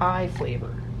apple pie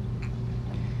flavored?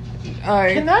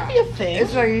 Can that be a thing?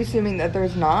 So are you assuming that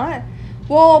there's not?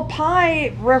 Well, pie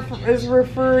is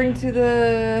referring to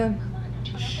the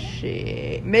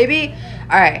shit. Maybe.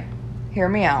 All right, hear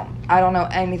me out. I don't know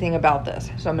anything about this,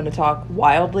 so I'm going to talk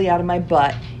wildly out of my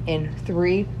butt in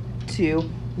 3, 2.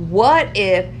 What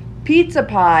if pizza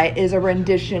pie is a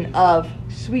rendition of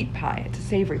sweet pie? It's a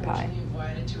savory pie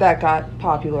that got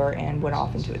popular and went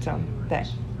off into its own thing.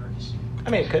 I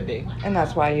mean, it could be. And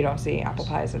that's why you don't see apple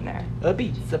pies in there. A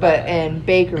pizza pie. But in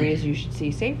bakeries, you should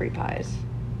see savory pies,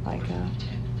 like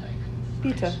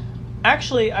pizza.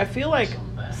 Actually, I feel like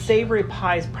savory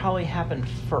pies probably happened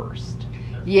first.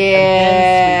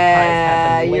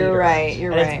 Yeah, later. you're right.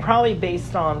 You're and right. It's probably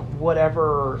based on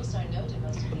whatever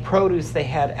produce they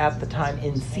had at the time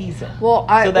in season. Well,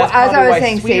 So that's as I probably was why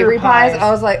saying sweeter savory pies, pies- I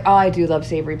was like, oh, I do love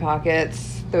savory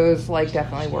pockets. Those like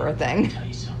definitely were a thing.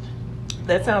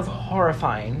 That sounds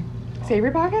horrifying.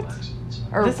 Savory pockets?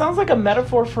 Or This sounds like a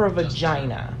metaphor for a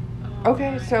vagina.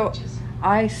 okay, so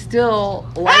I still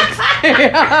like.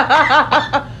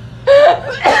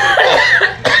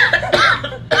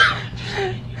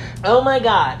 Oh my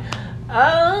god.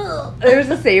 Oh. There's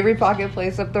a savory pocket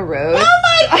place up the road. Oh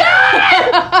my god!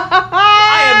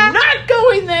 I am not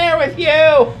going there with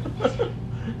you!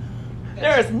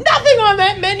 There is nothing on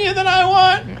that menu that I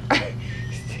want!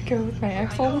 Used to go with my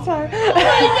ex all the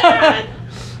time.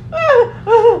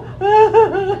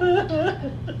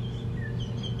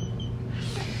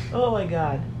 Oh my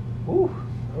god. Ooh.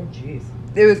 Oh jeez.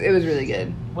 It was really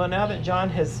good. Well, now that John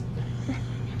has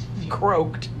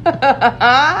croaked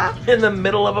in the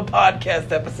middle of a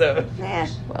podcast episode.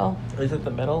 Well. Is it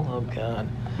the middle? Oh god.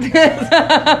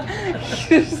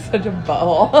 You're such a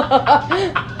butthole.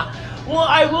 Well,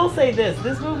 I will say this.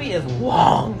 This movie is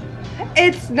long.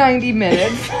 It's 90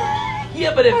 minutes.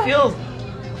 Yeah, but it feels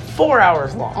 4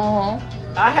 hours long. Uh-huh.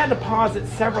 I had to pause it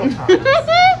several times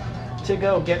to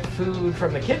go get food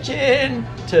from the kitchen,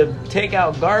 to take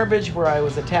out garbage where I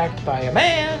was attacked by a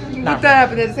man. Did Not that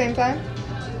happen at the same time?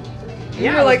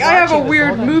 Yeah, You're like, I have a watching this weird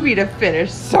whole time. movie to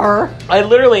finish, sir.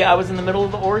 I was in the middle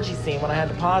of the orgy scene when I had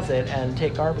to pause it and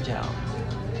take garbage out.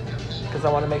 Because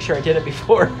I wanted to make sure I did it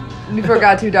before. Before it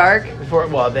got too dark.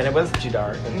 Well, then it was too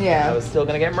dark. And Yeah. I was still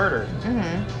going to get murdered.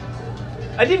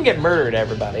 Mm-hmm. I didn't get murdered,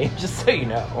 everybody, just so you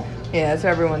know. Yeah, so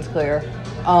everyone's clear.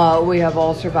 We have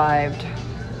all survived.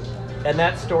 And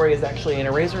that story is actually in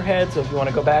Eraserhead, so if you want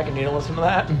to go back and you need to listen to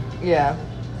that. Yeah.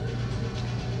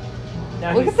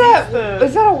 Now Look he at that. sees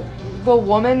Is that the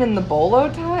woman in the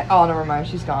bolo tie? Oh, never mind.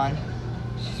 She's gone.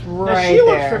 She's right Now, she there.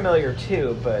 looks familiar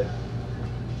too, but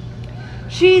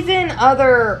She's in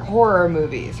other horror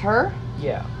movies. Her?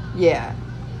 yeah. Yeah.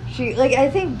 I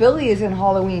think Billy is in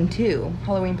Halloween 2.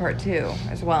 Halloween Part 2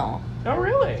 as well. Oh,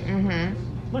 really?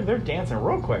 Mm-hmm. Look, they're dancing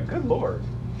real quick. Good lord.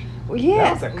 Well,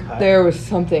 yeah. That was a cut. There was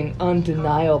something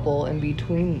undeniable in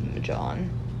between them, John.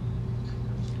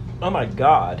 Oh my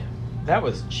god. That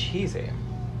was cheesy.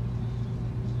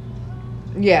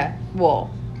 Yeah,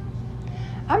 well,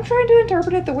 I'm trying to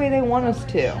interpret it the way they want us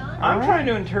to. I'm trying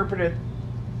to interpret it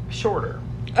shorter.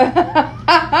 to.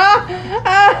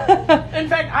 In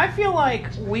fact, I feel like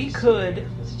we could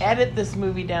edit this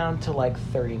movie down to like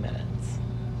 30 minutes.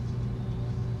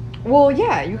 Well,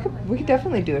 yeah, we could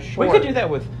definitely do a short. We could do that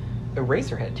with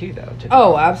Eraserhead too, though.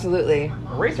 Oh, absolutely.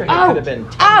 Eraserhead Ow! could have been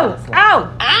 10 Ow! minutes long.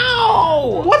 Ow!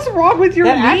 Ow! What's wrong with your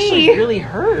That knee? actually really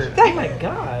hurt. Oh my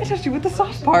god. I touched you with the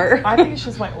soft part. I think it's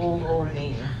just my old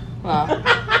knee. Well,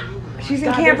 she's in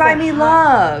God, Can't there's Buy that Me hot-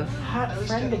 Love. Hot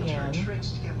friend again.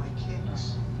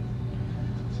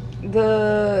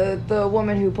 The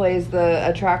woman who plays the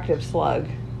attractive slug.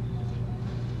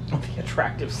 The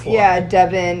attractive slug. Yeah,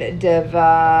 Devin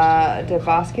DeVasquez.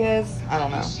 I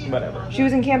don't know. Whatever. She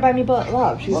was in Can't Buy Me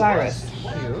Love. She's Iris.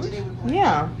 Cute.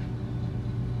 Yeah.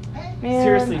 Man,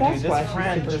 Seriously, dude, that's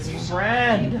why she's this super-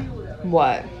 friend.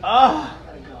 What? Ugh.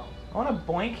 I want to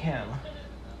boink him.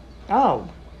 Oh.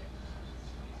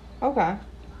 Okay.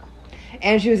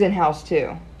 And she was in House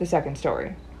 2, the second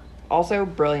story. Also,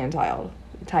 brilliant title.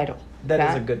 That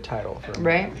is a good title for a movie,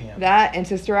 Right? yeah. That and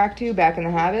Sister Act 2, Back in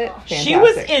the Habit. Fantastic. She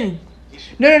was in.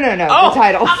 No, Oh, the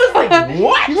title. I was like,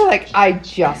 what? You were like, I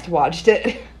just watched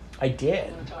it. I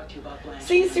did.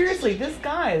 See, seriously, this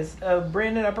guy is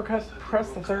Brandon Uppercut Press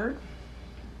the Third.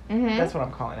 Mm-hmm. That's what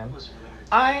I'm calling him.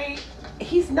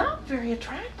 He's not very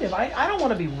attractive. I don't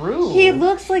want to be rude. He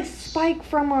looks like Spike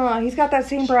from, he's got that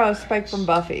same brow as Spike from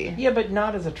Buffy. Yeah, but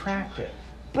not as attractive.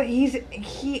 But You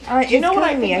it's know what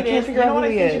I killing me. think I it can't is? You figure know out what who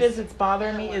I he think it is. is that's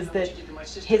bothering me is that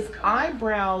his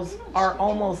eyebrows are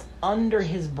almost under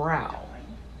his brow.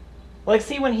 Like,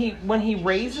 see, when he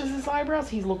raises his eyebrows,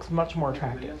 he looks much more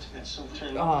attractive.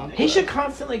 He should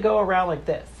constantly go around like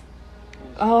this.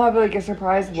 Oh, have like a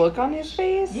surprised look on his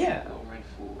face? Yeah.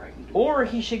 Or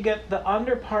he should get the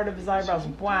under part of his eyebrows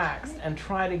waxed and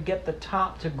try to get the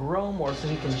top to grow more so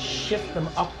he can shift them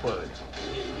upward.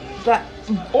 That,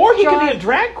 Or he could John- be a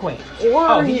drag queen.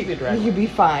 or he he could be a drag could queen. be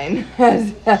fine.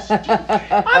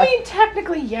 I mean,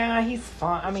 technically, yeah, he's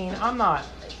fine. I mean, I'm not.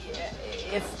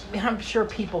 I'm sure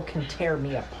people can tear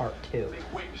me apart too.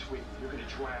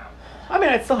 I mean,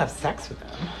 I'd still have sex with them,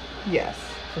 yes,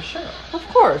 for sure. of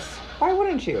course. Why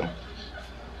wouldn't you?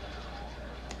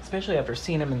 Especially after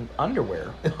seeing him in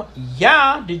underwear.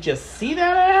 Yeah, did you see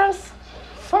that ass?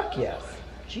 Fuck yes.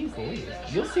 Jeez Louise.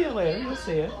 You'll see it later. You'll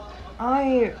see it.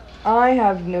 I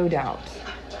have no doubt.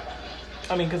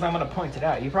 I mean, because I'm going to point it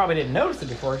out. You probably didn't notice it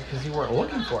before because you weren't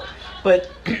looking for it. But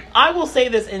I will say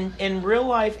this, in real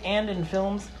life and in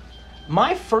films,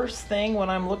 my first thing when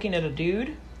I'm looking at a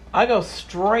dude, I go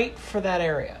straight for that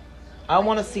area. I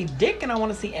want to see dick and I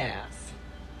want to see ass.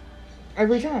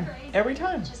 Every time. Every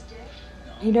time.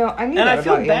 You know, I knew And that I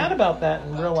feel about bad you. about that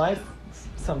in real life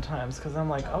sometimes because I'm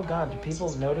like, oh God, do people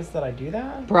notice that I do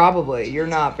that? Probably. You're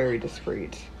not very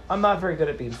discreet. I'm not very good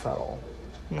at being subtle.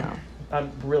 No.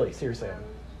 I'm really, seriously,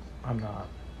 I'm not.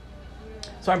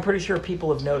 So I'm pretty sure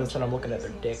people have noticed that I'm looking at their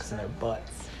dicks and their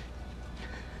butts.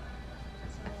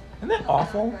 Isn't that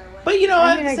awful? But you know,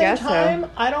 I at mean, the I same guess so.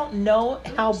 time, I don't know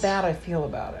how bad I feel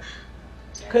about it.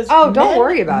 Because Oh, don't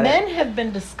worry about it. Men have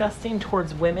been disgusting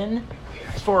towards women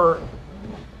for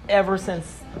ever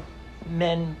since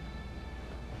men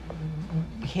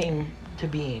came to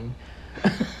being.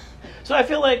 So I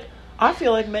feel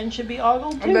like men should be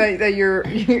ogled too. That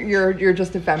you're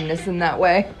just a feminist in that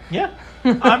way. Yeah.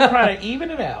 I'm trying to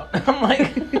even it out. I'm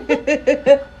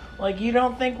like, you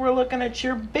don't think we're looking at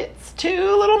your bits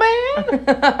too, little man?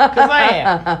 Because I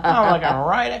am. I'm looking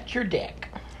right at your dick.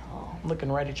 I'm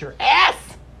looking right at your ass.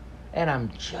 And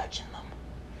I'm judging them.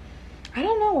 I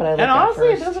don't know what I look And at honestly,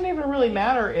 first. it doesn't even really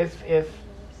matter if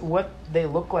what they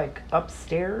look like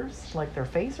upstairs, like their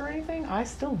face or anything. I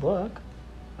still look.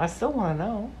 I still want to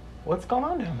know what's going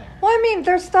on down there. Well, I mean,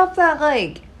 there's stuff that,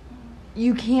 like,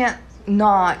 you can't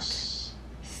not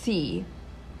see.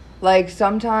 Like,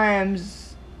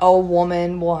 sometimes a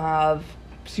woman will have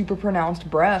super pronounced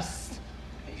breasts,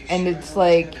 and it's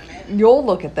like, you'll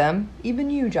look at them,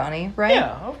 even you, Johnny, right?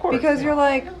 Yeah, of course. Because yeah. you're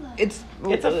like, it's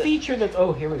a feature that's,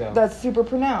 oh, here we go. that's super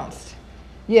pronounced.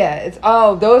 Yeah, it's,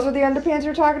 oh, those are the underpants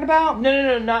you're talking about?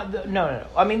 No.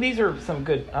 I mean, these are some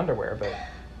good underwear, but...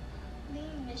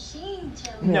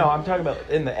 No, I'm talking about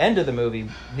in the end of the movie,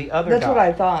 the other That's guy. what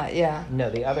I thought, yeah. No,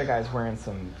 the other guy's wearing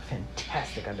some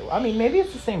fantastic underwear. I mean, maybe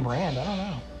it's the same brand.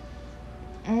 I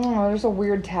don't know. There's a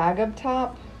weird tag up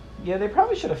top. Yeah, they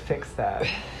probably should have fixed that.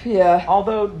 Yeah.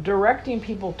 Although directing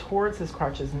people towards his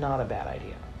crotch is not a bad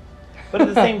idea. But at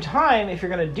the same time, if you're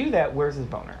going to do that, where's his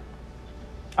boner?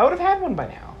 I would have had one by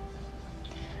now.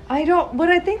 But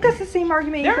I think that's the same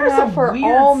argument you There can are have some for weird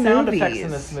all sound movies. effects in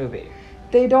this movie.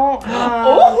 They don't have...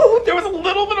 Oh, there was a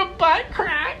little bit of butt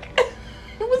crack.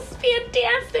 It was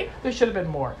fantastic. There should have been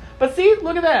more. But see,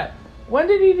 look at that. When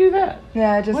did he do that?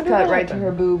 Yeah, it just When did cut that right to happen?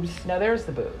 her boobs. Now there's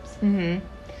the boobs. Mm-hmm.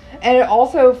 And it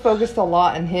also focused a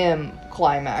lot on him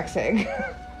climaxing.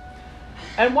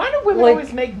 And why do women Like-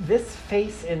 always make this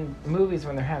face in movies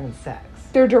when they're having sex?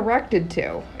 They're directed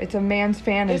to. It's a man's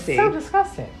fantasy. It's so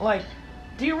disgusting. Like,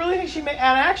 do you really think she made...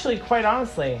 And actually, quite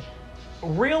honestly,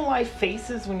 real life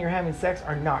faces when you're having sex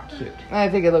are not cute. I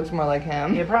think it looks more like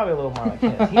him. Yeah, probably a little more like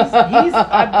his.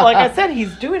 Like I said,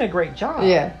 he's doing a great job.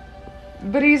 Yeah.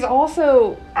 But he's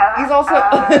also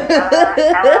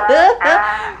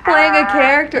playing a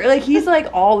character, like he's like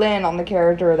all in on the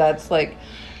character that's like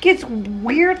gets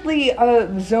weirdly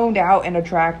zoned out and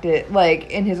attracted, like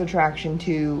in his attraction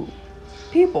to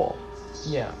people,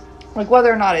 Yeah. like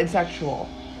whether or not it's sexual,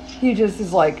 he just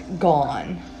is like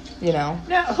gone, you know.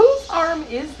 Now, whose arm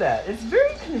is that? It's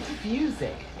very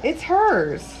confusing. It's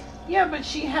hers. Yeah, but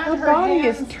she had Her her body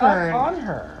is hands up turned. on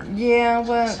her. Yeah,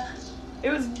 but It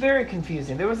was very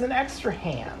confusing. There was an extra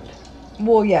hand.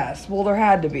 well, yes, well there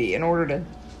had to be in order to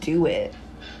do it.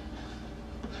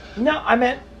 No, I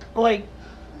meant like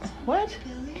what?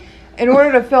 In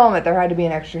order to film it, there had to be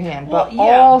an extra hand. Well, But yeah,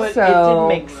 also, but it didn't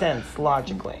make sense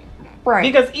logically. right?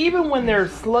 Because even when they're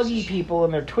sluggy people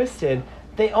and they're twisted,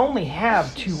 they only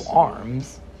have two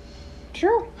arms,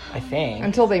 true. I think.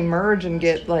 Until they merge and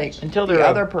get like Until the they're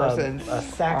other a person's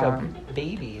sack arm. of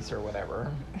babies or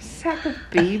whatever. A sack of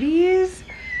babies.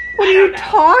 What are you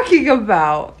talking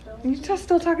about? Are you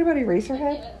still talking about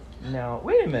Eraserhead? No,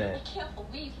 wait a minute. I can't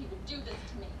believe he would do this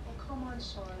to me. Oh, come on,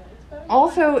 Shauna. It's better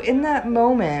Also, in that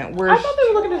moment where I thought they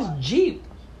were looking at his Jeep.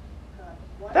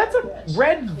 That's a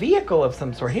red vehicle of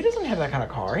some sort. He doesn't have that kind of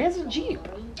car. He has a Jeep.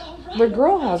 the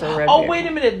girl has a red. Oh, vehicle. wait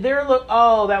a minute.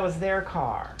 Oh, that was their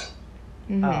car.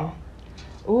 Mhm.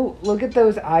 Oh. Ooh, look at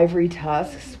those ivory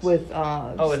tusks with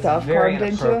Oh, it's stuff very carved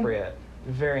into them. inappropriate.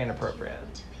 Very inappropriate.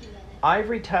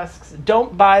 Ivory tusks.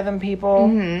 Don't buy them, people.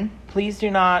 Mhm. Please do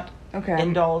not Okay.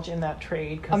 indulge in that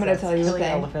trade. 'Cause I'm gonna that's tell you a killing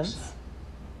thing. elephants.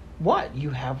 What? You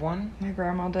have one? My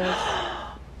grandma does.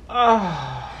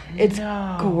 Oh, It's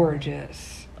no.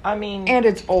 gorgeous. I mean, And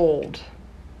it's old.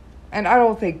 And I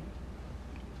don't think...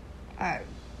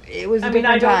 it was a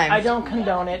different time. I don't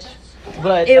condone it,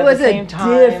 but It at was the same a time,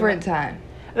 different time.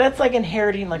 That's like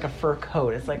inheriting like a fur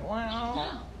coat. It's like,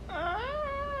 well,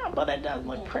 but it does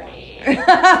look pretty.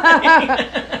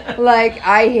 Like,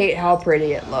 I hate how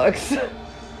pretty it looks.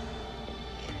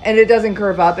 And it doesn't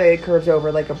curve up, it curves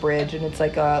over like a bridge, and it's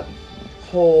like a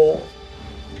whole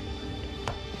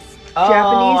Oh,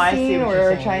 I Japanese see scene what you're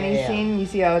or a saying. Chinese Yeah, yeah. scene. You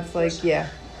see how it's like, yeah.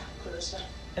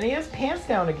 And he has pants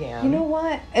down again. You know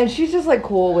what? And she's just like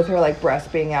cool with her like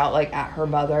breast being out like at her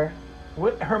mother.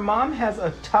 What? Her mom has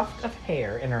a tuft of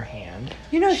hair in her hand.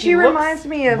 You know, she looks reminds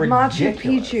me of Machu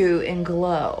ridiculous. Picchu in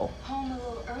Glow. home a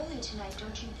little early tonight,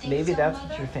 don't you think Maybe so, that's Mother?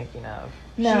 what you're thinking of.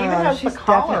 No, she even has she's the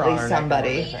collar definitely on her neck and somebody.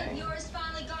 everything. Yours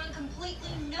finally gone completely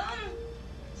numb.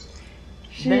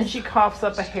 Then She's, she coughs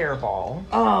up a hairball.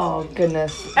 oh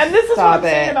goodness. And this is Stop what I'm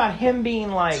saying it. about him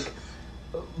being like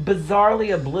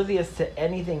bizarrely oblivious to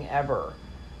anything ever.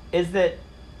 Is that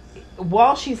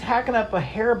while she's hacking up a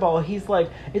hairball, he's like,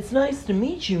 "It's nice to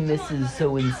meet you, Mrs.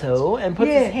 So-and-so," and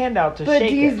puts his hand out to but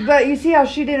shake it. But you see how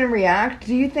she didn't react?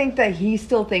 Do you think that he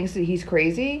still thinks that he's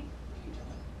crazy?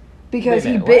 Because Wait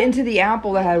a he minute, bit what? into the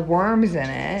apple that had worms in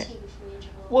it.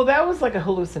 Well, that was like a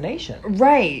hallucination.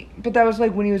 Right. But that was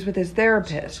like when he was with his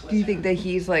therapist. Do you think that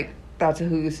he's like, that's a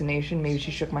hallucination? Maybe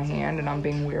she shook my hand and I'm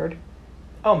being weird?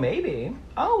 Oh, maybe.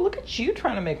 Oh, look at you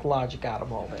trying to make logic out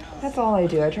of all this. That's all I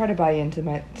do. I try to buy into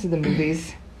the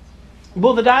movies.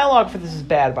 Well, the dialogue for this is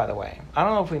bad, by the way. I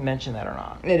don't know if we mentioned that or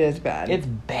not. It is bad. It's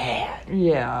bad.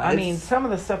 Yeah. I mean, some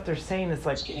of the stuff they're saying is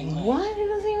like, what? It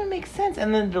doesn't even make sense.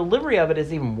 And then the delivery of it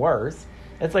is even worse.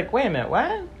 It's like, wait a minute,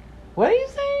 what? What are you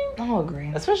saying? I'll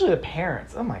agree. Especially the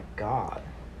parents. Oh my god.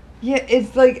 Yeah,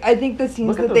 it's like, I think the scenes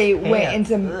Look at that they those went pants.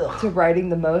 into Ugh. to writing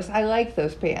the most, I like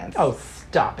those pants. Oh,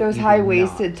 stop it. Those You do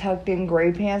high-waisted, not. tucked-in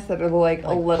gray pants that are like a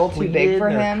Like little too big pleated, for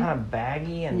they're him. kind of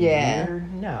baggy and Yeah.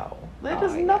 weird. No. That Oh,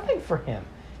 does yeah. nothing for him.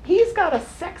 He's got a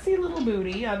sexy little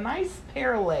booty, a nice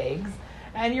pair of legs,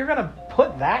 and you're gonna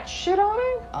put that shit on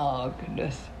him? Oh,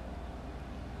 goodness.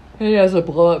 He has a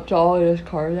blow-up doll in his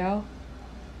car now.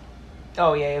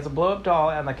 Oh yeah, he has a blow-up doll,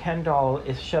 and the Ken doll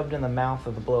is shoved in the mouth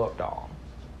of the blow-up doll.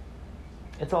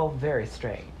 It's all very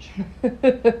strange.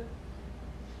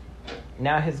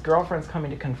 Now his girlfriend's coming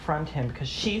to confront him because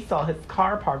she saw his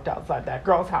car parked outside that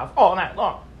girl's house all night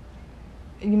long.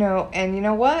 You know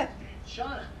what?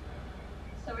 Shauna.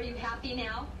 So are you happy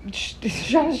now?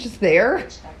 Shauna's just there.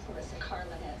 That's Melissa Carlin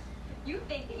is. You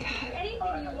think that you can do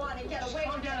anything you want and get away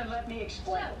Calm with down it. and let me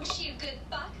explain. So, was she a good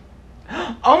fuck?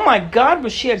 Oh my god,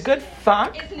 was she a good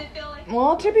fuck? Isn't it, Billy?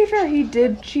 Well, to be fair, he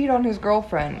did cheat on his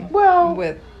girlfriend. Well,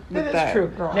 with that is that true.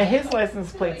 girl. Now his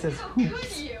license plate says How could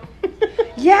hoops. you?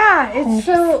 Yeah, it's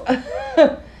so...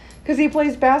 Because he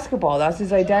plays basketball. That's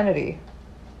his identity.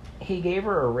 He gave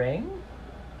her a ring?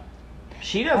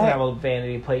 She doesn't have a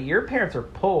vanity plate. Your parents are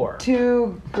poor.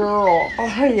 To girl.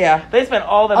 Oh, yeah. They spent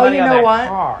all the Oh, money you on know that what?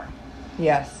 car.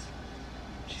 Yes.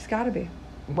 She's got to be.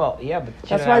 Well, yeah, but she That's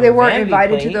didn't why have they a weren't vanity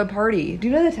invited to plate. the party. Do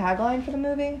you know the tagline for the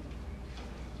movie?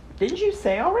 Didn't you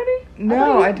say already?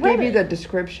 No, I thought gave read you it. the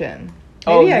description.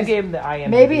 Oh, Maybe you I- gave the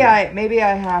IMDb. Maybe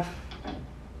I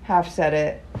half said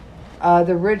it.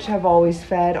 The rich have always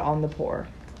fed on the poor.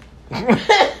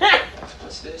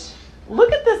 What's this?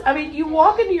 Look at this. I mean, you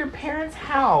walk into your parents'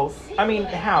 house. This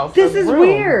a is room.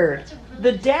 weird.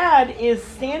 The dad is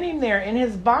standing there in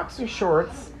his boxer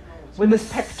shorts with his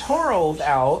pectorals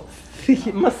out,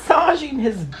 massaging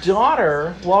his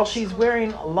daughter while she's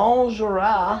wearing lingerie.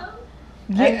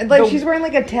 Yeah, And like the she's wearing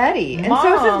like a teddy, and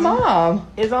so is his mom.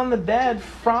 Is on the bed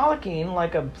frolicking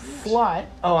like a slut.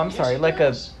 Oh, I'm sorry, like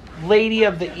a lady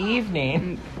of the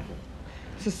evening.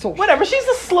 It's a so Whatever, she's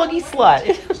a sluggy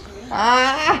slut.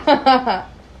 Ah.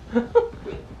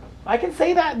 I can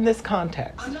say that in this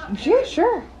context. Yeah,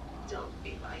 sure. Don't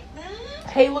be like that.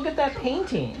 Hey, look at that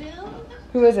painting.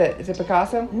 Who is it? Is it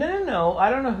Picasso? No. I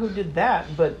don't know who did that,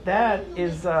 but that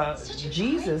is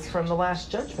Jesus from The Last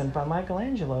Judgment by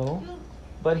Michelangelo.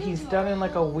 But he's done in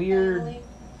like a weird,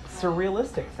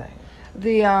 surrealistic thing.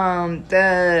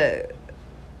 The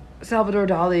Salvador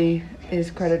Dali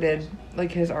is credited,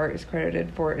 like his art is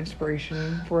credited for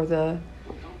inspiration for the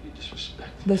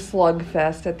slug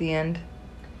fest at the end.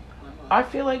 I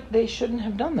feel like they shouldn't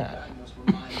have done that.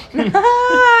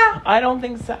 I don't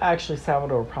think so. Actually,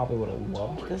 Salvador probably would have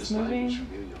loved this movie.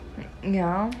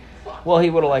 Yeah. Well, he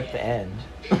would have liked the end.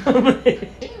 You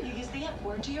use the F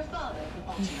word to your father.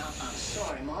 I'm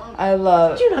sorry, Mom. I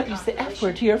love. Do not use the F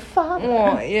word to your father.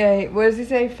 Well, yeah. What does he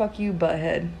say? Fuck you,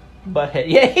 butthead. Butthead.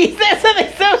 Yeah, he said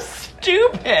something so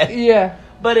stupid. Yeah.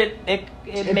 But it It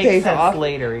makes pays sense off.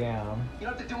 later, yeah. You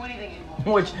don't have to do anything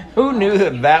anymore. Which, who knew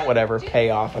that would ever pay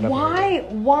off in a movie?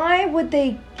 Why would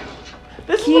they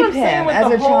This is what keep I'm saying him with as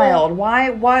the a whole- child?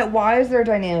 Why is there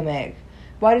dynamic?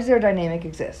 Why does their dynamic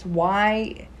exist?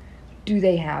 Why do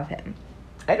they have him?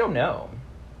 I don't know.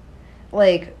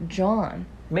 Like John.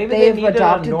 Maybe they They've needed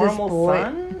adopted a this normal boy.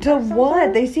 son To or what?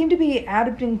 something? They seem to be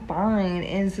adapting fine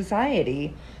in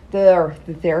society. The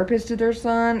therapist to their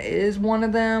son is one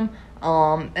of them.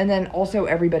 And then also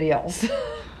everybody else.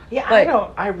 Yeah, Like-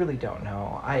 I really don't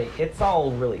know. It's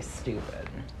all really stupid.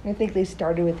 I think they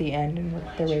started with the end and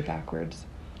worked their way backwards.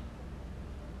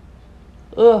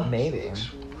 Ugh. Maybe.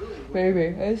 Maybe.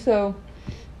 And so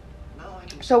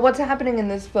what's happening in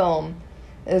this film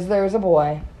is there's a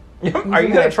boy. Are you in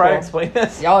going high to try to school. explain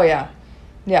this? Oh, yeah.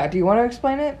 Yeah, do you want to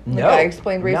explain it? No. Like I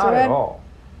explained Razorhead? Not at all.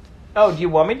 Oh, do you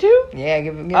want me to? Yeah,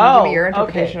 give me Oh, your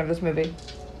interpretation okay. of this movie.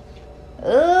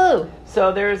 Oh.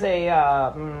 So there's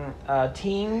a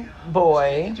teen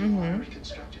boy Mm-hmm.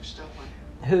 Reconstructive stuff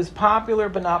like who's popular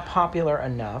but not popular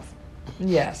enough.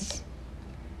 Yes.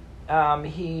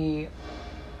 He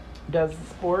does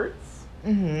sports,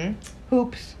 Mm-hmm.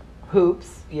 Hoops.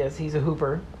 hoops. Yes, he's a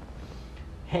hooper.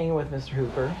 Hanging with Mr.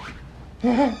 Hooper.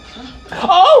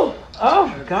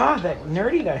 Oh God, that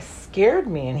nerdy guy scared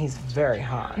me, and he's very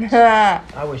hot.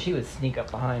 I wish he would sneak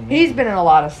up behind me. He's been in a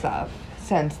lot of stuff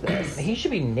since this. He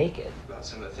should be naked. about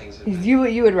some of the things that have You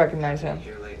would recognize been him.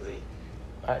 here lately.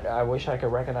 I wish I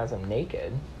could recognize him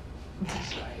naked.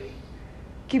 Society.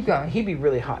 Keep going. He'd be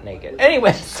really hot naked.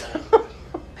 Anyways,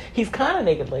 he's kind of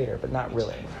naked later, but not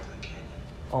really.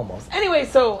 Almost. Anyway,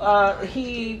 so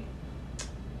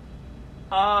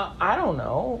I don't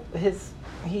know. His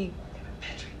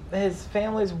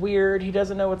family's weird. He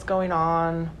doesn't know what's going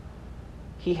on.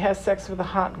 He has sex with a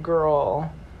hot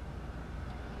girl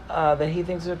that he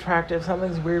thinks is attractive.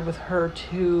 Something's weird with her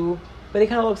too, but he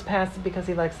kind of looks past it because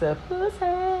he likes the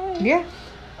pussy. Yeah.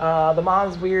 The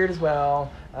mom's weird as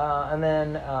well, and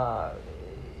then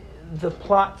the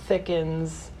plot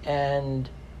thickens, and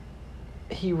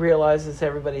he realizes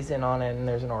everybody's in on it, and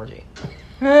there's an orgy.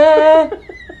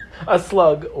 A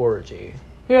slug orgy.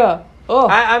 Yeah. Oh.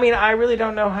 I mean, I really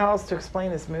don't know how else to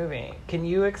explain this movie. Can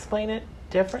you explain it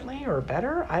differently or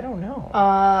better? I don't know.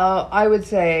 I would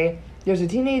say there's a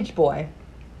teenage boy,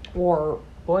 or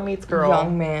Boy meets girl.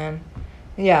 young man,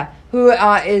 yeah, who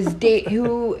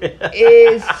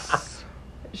is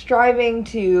striving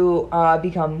to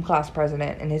become class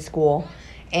president in his school,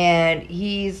 and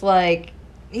he's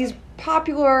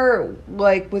popular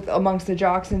like with amongst the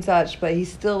jocks and such, but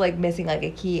he's still like missing like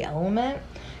a key element,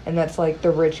 and that's like the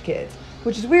rich kids,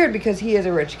 which is weird because he is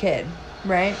a rich kid,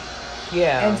 right?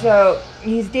 Yeah. And so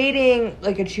he's dating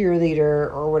like a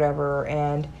cheerleader or whatever,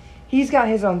 and he's got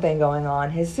his own thing going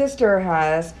on. His sister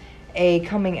has a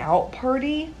coming out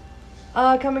party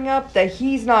coming up that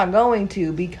he's not going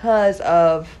to because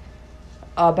of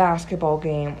a basketball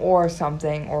game or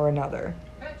something or another.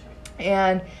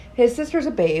 And his sister's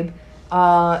a babe,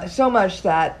 so much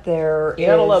that You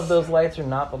gotta love those lights are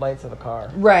not the lights of the car.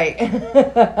 Right.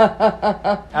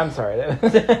 I'm sorry. I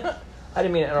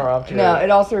didn't mean to interrupt you. No, it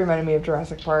also reminded me of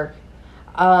Jurassic Park.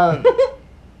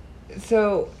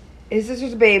 So his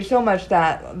sister's a babe so much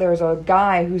that there's a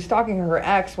guy who's stalking her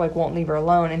ex, like won't leave her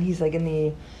alone, and he's like in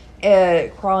the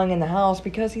crawling in the house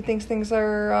because he thinks things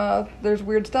are there's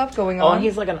weird stuff going on. Oh,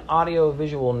 he's like an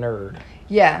audio-visual nerd.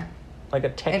 Yeah. Like a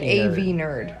techie An nerd. AV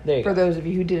nerd. There you for go. those of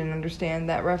you who didn't understand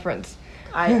that reference.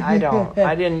 I don't.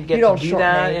 I didn't get You don't to do shorten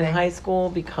that in anything. high school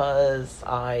because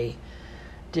I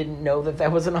didn't know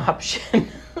that was an option.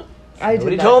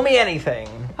 Nobody told me anything.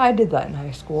 I did that in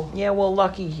high school. Yeah, well,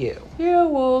 lucky you. Yeah,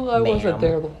 well, I Ma'am. wasn't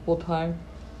there the whole time.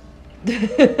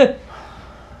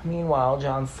 Meanwhile,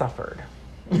 John suffered.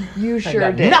 You I sure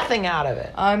got did. nothing out of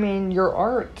it. I mean, your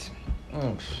art.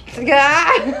 Mm. So,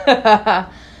 yeah,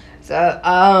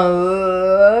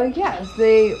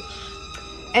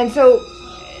 and so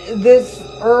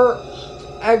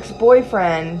her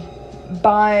ex-boyfriend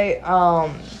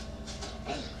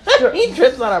He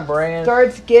trips on a branch.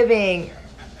 starts giving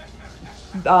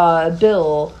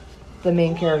Bill, the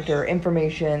main character,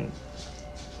 information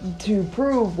to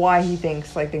prove why he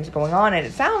thinks like things are going on, and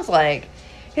it sounds like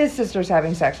his sister's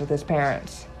having sex with his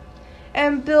parents.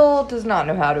 And Bill does not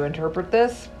know how to interpret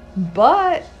this,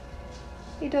 but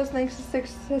he does think his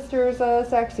sister is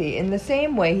sexy in the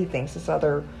same way he thinks this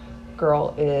other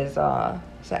girl is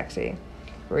sexy,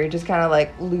 where he just kind of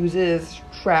like loses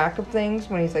track of things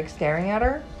when he's like staring at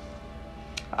her.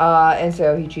 And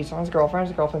so he cheats on his girlfriend.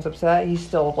 His girlfriend's upset. He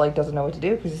still like doesn't know what to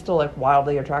do because he's still like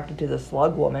wildly attracted to the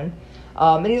slug woman.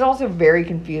 And he's also very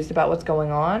confused about what's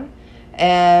going on.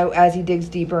 And as he digs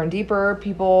deeper and deeper,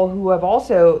 people who have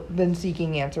also been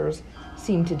seeking answers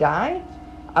seem to die,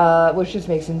 which just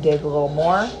makes him dig a little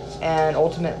more. And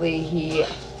ultimately, he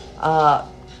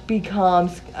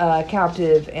becomes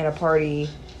captive in a party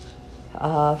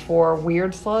for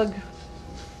weird slug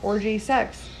orgy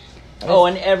sex. Oh,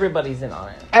 and everybody's in on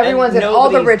it. Everyone's And in. All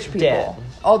the nobody's rich people. dead.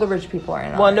 All the rich people are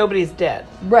in. Well, on it. nobody's dead.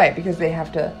 Right, because they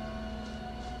have to.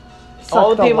 All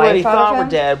suck the people that he life out of thought were him.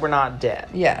 dead were not dead,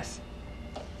 Yes.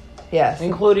 Yes.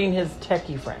 including his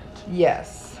techie friend,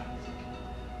 Yes.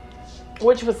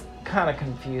 which was kind of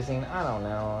confusing. I don't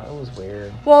know. It was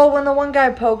weird. Well, when the one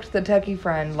guy poked the techie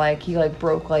friend, like he like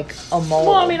broke like a mold.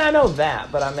 Well, I mean, I know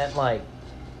that, but I meant like.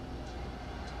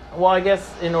 Well, I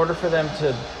guess in order for them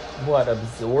to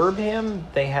absorb him,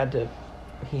 he had to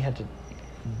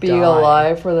be die.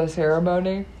 alive for the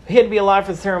ceremony. He had to be alive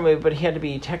for the ceremony, but he had to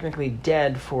be technically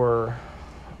dead for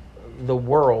the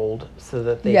world so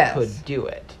that they Yes. could do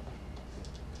it.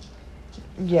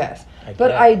 Yes, I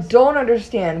but I guess. don't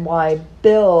understand why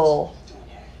Bill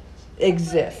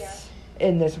exists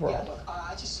in this world.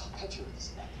 I just saw a picture of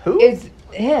this. Who? It's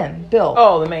him, Bill.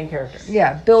 Oh, the main character.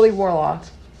 Yeah, Billy Warlock.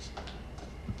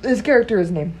 His character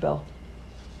is named Bill.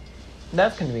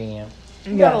 That's convenient.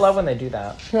 You Yes. gotta love when they do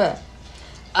that. Huh.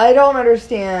 I don't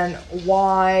understand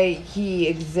why he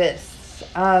exists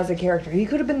as a character. He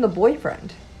could have been the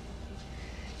boyfriend.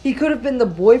 He could have been the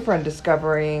boyfriend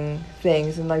discovering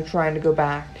things and like trying to go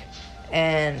back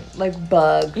and like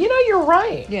Bug. You know, you're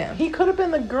right. Yeah. He could have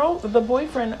been the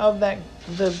boyfriend of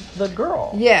the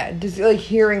girl. Yeah, just like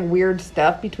hearing weird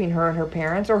stuff between her and her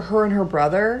parents, or her and her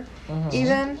brother,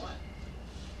 even.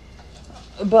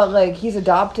 But like he's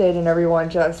adopted, and everyone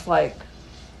just like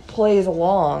plays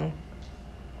along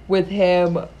with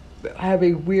him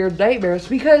having weird nightmares,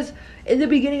 because in the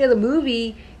beginning of the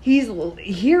movie he's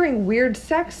hearing weird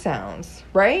sex sounds,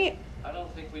 right? I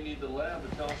don't think we need the lab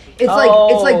to tell us. It's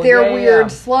like their yeah, weird yeah.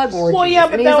 slug orgies. Well, yeah,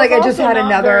 but and he's that like, was I just also had not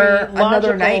another very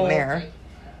logical. nightmare.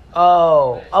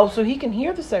 Oh, so he can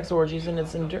hear the sex orgies, and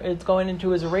it's going into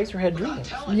his Eraserhead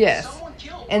dreams. Yes.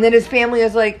 And then his family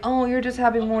is like, oh, you're just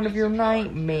having one of your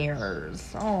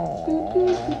nightmares.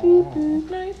 Oh.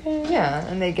 Yeah,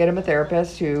 and they get him a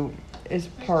therapist who is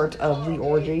part of the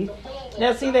orgy.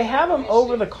 Now, see, they have him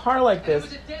over the car like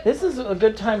this. This is a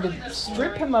good time to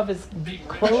strip him of his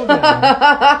clothing.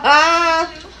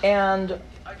 And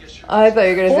I thought you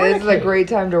were going to say this is a fornicate. great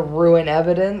time to ruin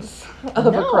evidence of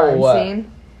a crime No.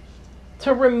 scene.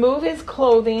 to remove his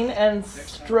clothing and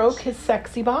stroke his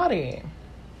sexy body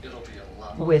It'll be a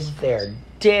lot. with their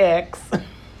dicks.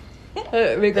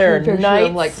 It makes They're me picture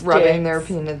them like nightsticks. rubbing their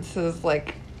penises,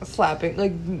 like slapping,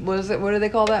 like what do they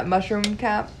call that? Mushroom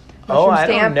cap? Oh, Mushroom I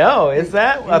don't stamp? know. Is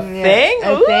that a Yeah, thing?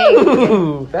 a thing.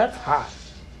 Ooh, that's hot.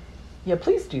 Yeah,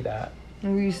 please do that.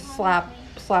 And we slap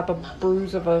a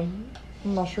bruise of a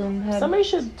mushroom head. Somebody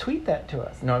should tweet that to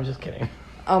us. No, I'm just kidding.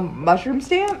 Mushroom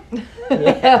stamp?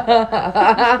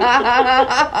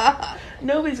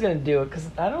 Nobody's gonna do it because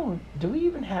I don't. Do we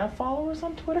even have followers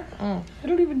on Twitter? Mm. I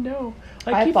don't even know.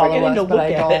 I keep follow forgetting us, to but look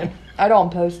I at don't. it. I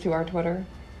don't post to our Twitter.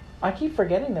 I keep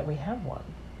forgetting that we have one.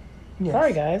 Yes.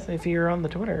 Sorry, guys, if you're on the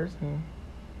Twitters. And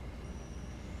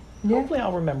Yeah. hopefully,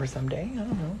 I'll remember someday. I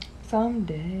don't know.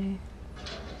 Someday.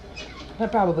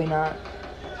 But probably not.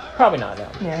 Probably not. No.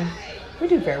 Yeah. We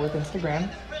do fair with Instagram.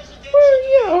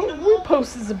 Well, yeah, we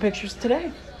posted some pictures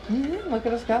today. Look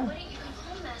at us go. Why didn't you come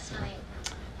home last night?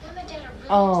 Mom and Dad are really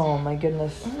Oh my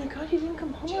goodness. Oh my God, you didn't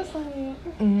come home last night.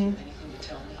 hmm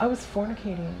I was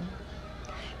fornicating.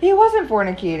 He wasn't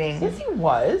fornicating. Yes, he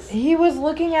was. He was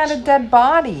looking at a dead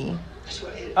body.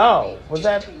 Oh, was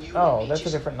that? Oh, that's a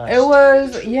different night. It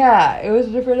was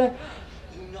a different.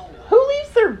 Who leaves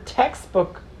their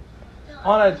textbook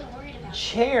on a worried about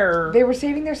chair? They were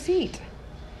saving their seat.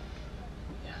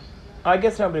 I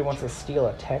guess nobody wants to steal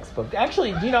a textbook.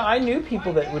 Actually, I knew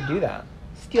people that would do that.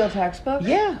 Steal textbooks?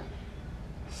 Yeah.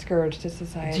 Scourge to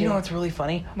society. Do you know what's really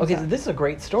funny? What's Okay, that? this is a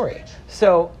great story.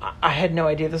 So I had no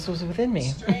idea this was within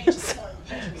me.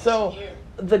 So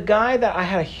the guy that I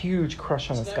had a huge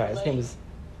crush on, this guy, his name was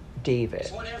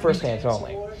David, first names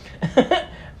only,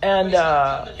 and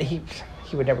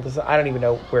he would never listen. I don't even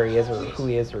know where he is or who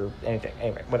he is or anything.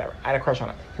 Anyway, whatever. I had a crush on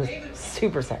him. He was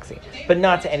super sexy, but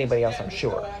not to anybody else, I'm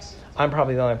sure. I'm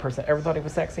probably the only person that ever thought he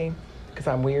was sexy because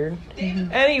I'm weird.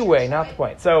 Anyway, not the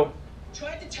point. So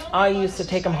I used to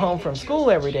take him home from school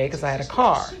every day because I had a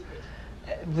car.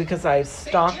 Because I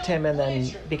stalked him and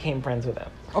then became friends with him.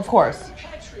 Of course.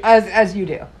 As you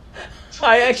do.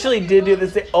 I actually did do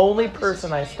this. The only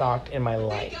person I stalked in my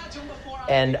life.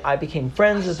 And I became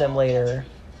friends with him later,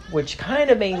 which kind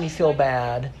of made me feel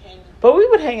bad. But we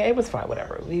would hang out. It was fine,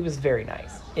 whatever. He was very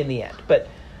nice in the end. But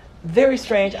very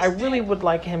strange. I really would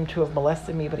like him to have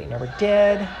molested me, but he never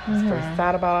did. I was very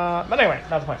sad about it. But anyway,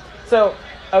 not the point. So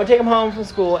I would take him home from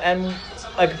school, and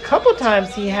like a couple of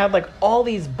times he had like all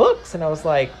these books, and I was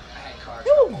like,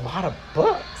 you have a lot of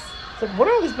books. It's like, what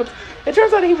are all these books? It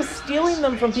turns out he was stealing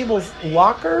them from people's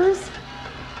lockers.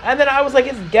 And then I was like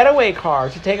his getaway car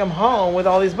to take him home with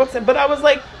all these books. But I was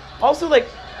like, also like,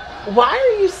 why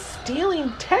are you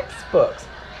stealing textbooks?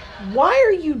 Why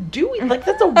are you doing, like,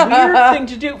 that's a weird thing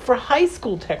to do for high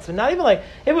school textbooks. Not even like,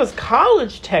 if it was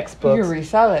college textbooks. You could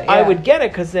resell it. I yeah. would get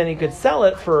it because then he could sell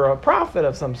it for a profit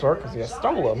of some sort because he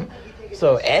stole them.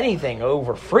 So anything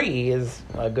over free is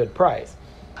a good price.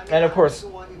 And of course,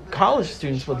 college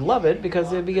students would love it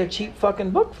because it'd be a cheap fucking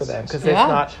book for them because Yeah. it's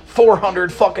not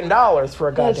 $400 fucking dollars for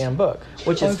a goddamn book,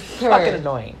 which is absurd. fucking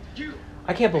annoying.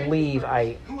 I can't believe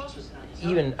I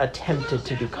even attempted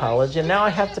to do college and now I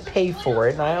have to pay for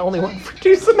it and I only went for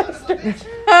 2 semesters.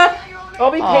 I'll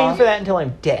be paying Aw. for that until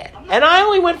I'm dead. And I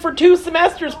only went for 2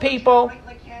 semesters, people.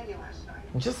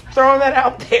 I'm just throwing that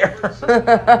out there.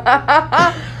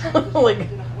 Like,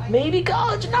 maybe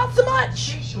college, not so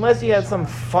much. Unless you have some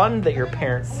fund that your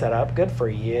parents set up. Good for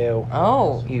you.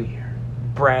 Oh. You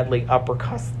Bradley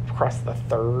Uppercrust the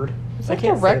third. Is I that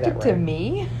can't say directed that to right.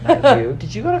 me? Not you.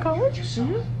 Did you go to college?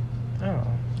 Mhm. Oh.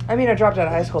 I mean, I dropped out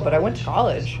of high school, but I went to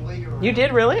college. You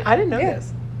did really? I didn't know Yeah.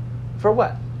 this. For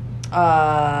what?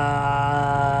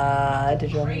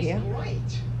 Digital media.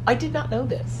 I did not know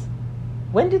this.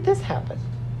 When did this happen?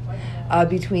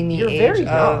 Between the You're age very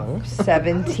young. of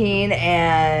 17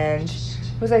 and...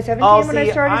 Was I 17 Oh, when I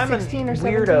see, started? I'm 16 or a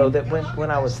 17? weirdo that went when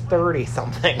I was 30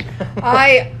 something.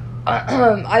 I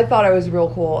thought I was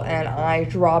real cool, and I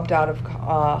dropped out of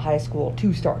high school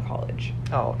to start college.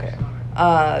 Oh, okay.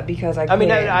 Because I I mean,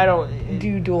 couldn't I don't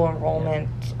do dual enrollment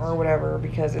or whatever,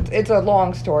 because it's a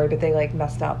long story, but they like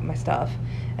messed up my stuff,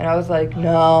 and I was like,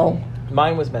 no.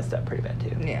 Mine was messed up pretty bad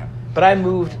too. Yeah. But I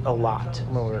moved a lot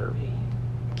when we were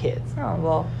kids. Oh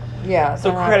well. Yeah.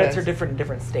 So that credits are happens. different in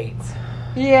different states.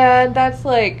 Yeah, that's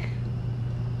like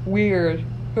weird.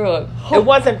 You're like, It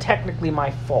wasn't technically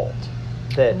my fault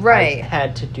that Right. I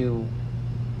had to do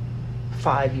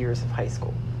 5 years of high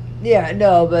school. Yeah,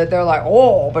 no, but they're like,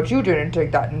 oh, but you didn't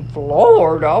take that in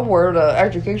Florida, where the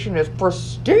education is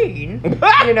pristine.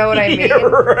 You know what I mean? Yeah,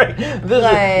 right. This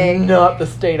Like- is not the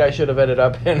state I should have ended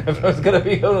up in if I was going to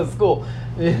be going to school.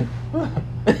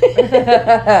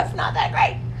 It's not that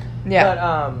great. Yeah.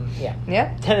 But, yeah.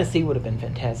 Yeah? Tennessee would have been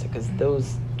fantastic because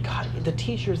the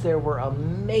teachers there were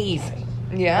amazing.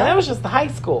 Yeah. And that was just the high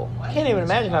school. I can't even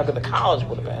imagine how good the college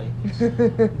would have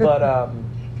been. But,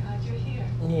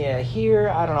 yeah, here,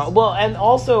 I don't know. Well, and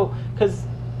also, because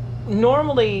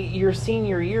normally your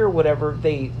senior year or whatever,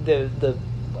 they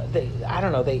I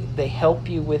don't know, they help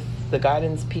you with the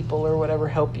guidance people or whatever,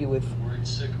 help you with Worried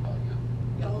sick about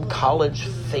you. college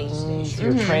things,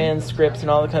 your transcripts and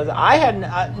all that kind of. I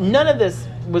had none of this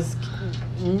was.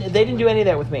 They didn't do any of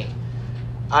that with me.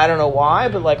 I don't know why,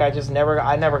 but like I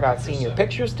never got senior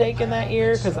pictures taken that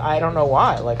year because I don't know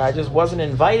why. Like I just wasn't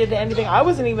invited to anything. I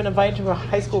wasn't even invited to a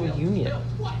high school reunion,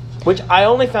 which I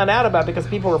only found out about because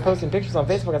people were posting pictures on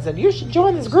Facebook and said you should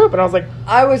join this group, and I was like,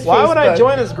 why would I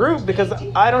join this group? Because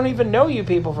I don't even know you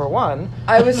people for one.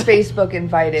 I was Facebook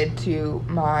invited to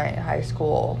my high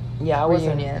school Yeah, I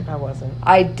reunion. wasn't.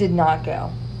 I did not go.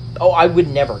 Oh, I would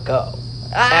never go.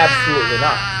 Absolutely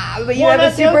not. But you Well, have a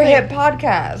that's the other super thing. hit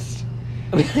podcast.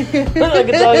 I can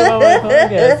talk about my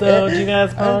podcast. So, do you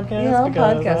guys podcast? Yeah, I'm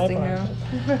Because I podcasting now.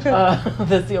 podcast.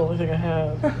 That's the only thing I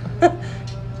have.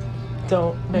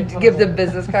 Don't make fun Give of the me.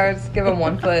 business cards. Give them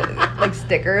 1 foot, like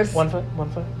stickers. 1 foot. 1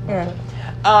 foot. Yeah.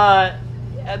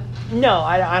 No,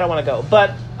 I don't want to go.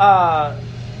 But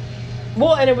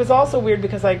well, and it was also weird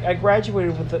because I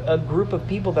graduated with a group of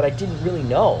people that I didn't really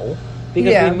know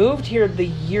because Yeah. we moved here the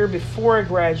year before I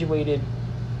graduated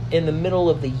in the middle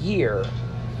of the year.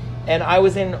 And I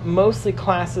was in mostly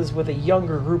classes with a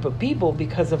younger group of people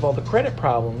because of all the credit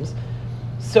problems.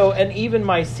 So, and even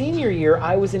my senior year,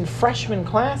 I was in freshman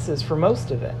classes for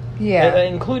most of it. Yeah.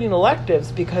 Including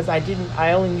electives because I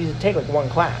only needed to take like one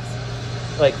class,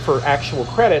 like for actual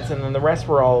credits, and then the rest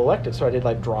were all electives. So I did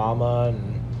like drama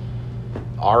and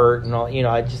art and all,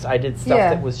 I did stuff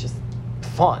Yeah. that was just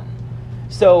fun.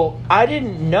 So I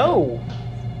didn't know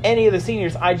any of the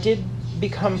seniors. I did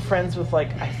become friends with like,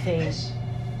 I think,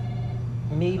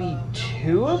 maybe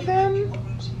 2 of them,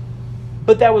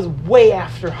 but that was way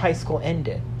after high school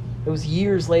ended. It was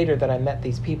years later that I met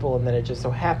these people, and then it just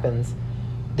so happens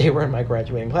they were in my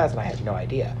graduating class, and I had no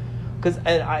idea. Because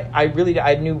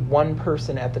I knew one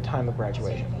person at the time of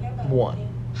graduation. One.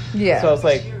 Yeah. So I was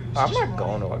like, I'm not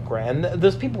going to a grad. And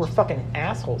those people were fucking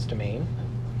assholes to me.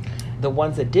 The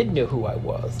ones that did know who I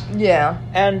was. Yeah.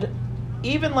 And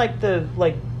even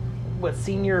what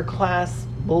senior class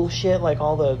bullshit, like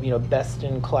all the best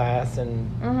in class and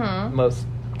Mm-hmm. most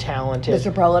talented. The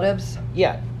superlatives.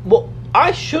 Yeah. Well,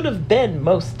 I should have been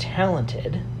most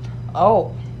talented,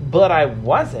 Oh. but I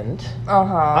wasn't.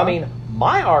 Uh-huh. I mean,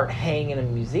 my art hang in a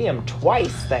museum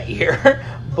twice that year,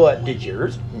 but did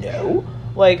yours? No.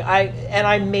 Like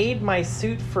I made my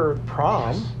suit for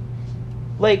prom.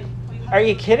 Like, are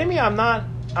you kidding me? I'm not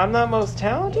most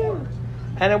talented.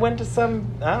 And I went to some,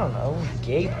 I don't know,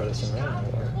 gay person. I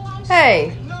don't know.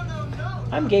 Hey.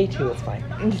 I'm gay too, it's fine.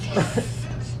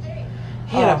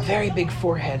 He had a very big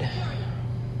forehead.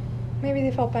 Maybe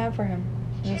they felt bad for him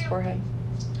in his forehead.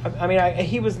 I mean,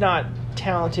 he was not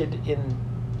talented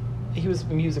he was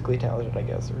musically talented, I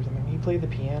guess, or something. He played the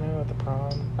piano at the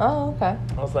prom. Oh, okay.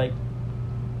 I was like,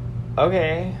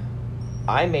 okay,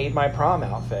 I made my prom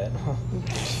outfit.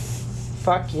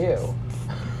 Fuck you.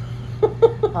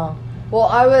 Oh. Well,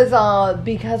 I was,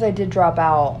 because I did drop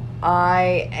out,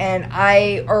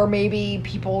 or maybe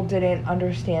people didn't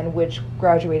understand which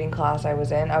graduating class I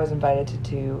was in. I was invited to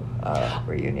 2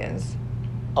 reunions.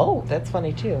 Oh, that's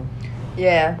funny too.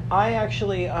 Yeah. I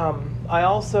actually, I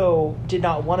also did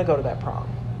not want to go to that prom,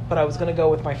 but I was going to go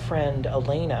with my friend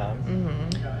Elena,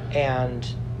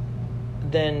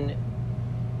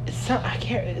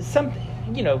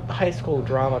 high school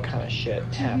drama kind of shit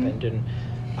happened, and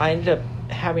I ended up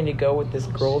having to go with this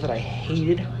girl that I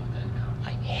hated.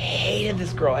 I hated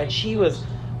this girl, and she was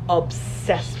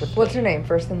obsessed with What's me. her name,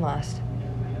 first and last?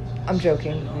 I'm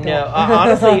joking. No,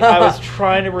 honestly, I was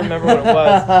trying to remember what it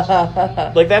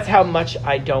was. Like, that's how much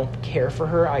I don't care for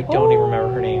her. I don't even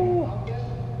remember her name.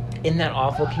 Isn't that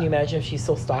awful? Can you imagine if she's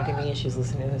still stalking me and she's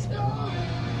listening to this now?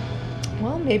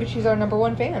 Well, maybe she's our number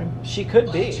one fan. She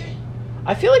could be.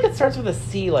 I feel like it starts with a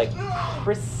C, like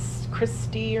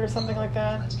Christy or something like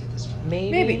that.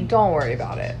 Maybe. Don't worry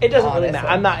about it. It doesn't really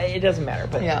honestly. matter. It doesn't matter.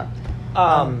 But Yeah.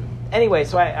 Anyway,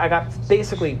 so I got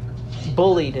basically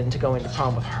bullied into going to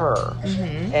prom with her,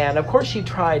 Mm-hmm. and of course she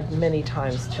tried many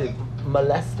times to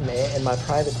molest me in my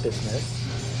private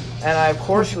business, and I of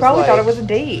course She was probably like, thought it was a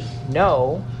date.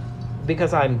 no,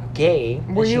 because I'm gay.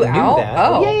 and Were she you knew out? That.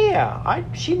 Oh. Yeah.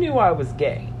 She knew I was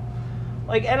gay.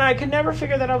 Like, and I could never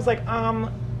figure that. I was like,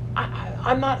 I'm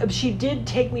not. She did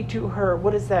take me to her.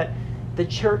 What is that? The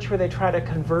church where they try to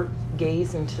convert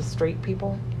gays into straight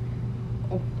people.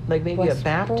 Like maybe a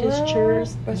Baptist church.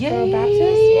 Westboro Yeah,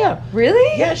 Baptist? yeah.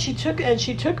 Really? Yeah, she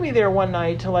took me there one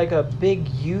night to like a big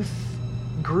youth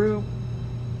group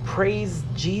praise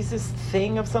Jesus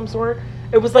thing of some sort.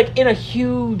 It was like in a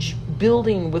huge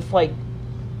building with like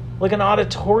an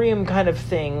auditorium kind of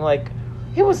thing. Like,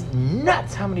 it was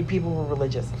nuts how many people were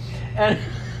religious. And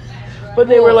but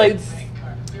they were like,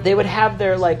 they would have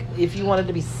their, like, if you wanted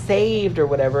to be saved or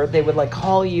whatever, they would like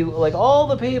call you, like, all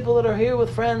the people that are here with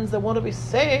friends that want to be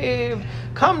saved,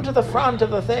 come to the front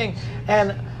of the thing.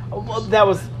 And that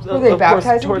was, Were they of course,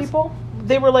 baptizing people?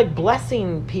 They were like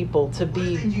blessing people to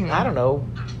be, I don't know,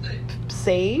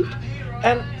 saved.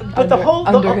 And but the whole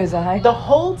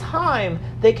time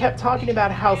they kept talking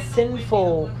about how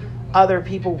sinful other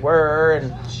people were,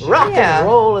 and rock and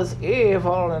roll is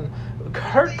evil, and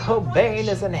Kurt Cobain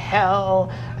is in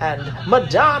hell, and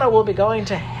Madonna will be going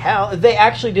to hell. They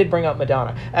actually did bring up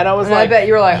Madonna, and I was like, I bet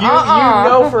you were like, you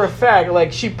know for a fact,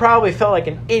 like, she probably felt like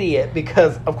an idiot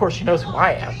because of course she knows who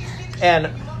I am,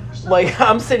 and like,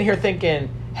 I'm sitting here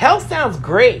thinking, hell sounds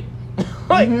great.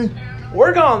 Like,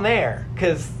 we're going there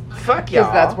because fuck y'all.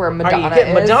 Because that's where Madonna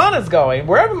is. Madonna's going.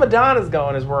 Wherever Madonna's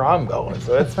going is where I'm going.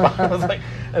 So it's fine. I was like,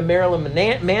 and Marilyn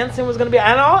Manson was going to be.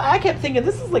 And I kept thinking,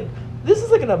 this is like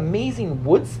an amazing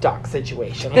Woodstock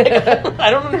situation. Like, I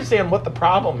don't understand what the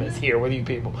problem is here with you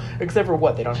people, except for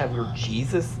what, they don't have your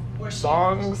Jesus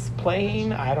songs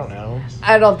playing. I don't know.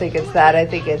 I don't think it's that. I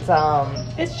think it's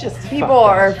just people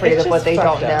are afraid It's of what just they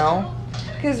don't fucked up. know.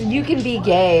 Because you can be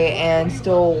gay and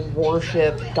still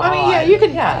worship God. I mean, yeah, you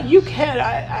can. Yeah. You can.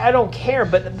 I don't care,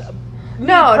 but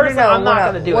no, I'm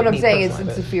not going to do it. What I'm saying is,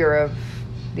 personally, it's the fear of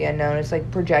the unknown. It's like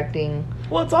projecting.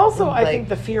 Well, it's also, like, I think,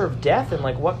 the fear of death and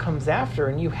like what comes after,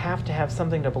 and you have to have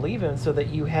something to believe in so that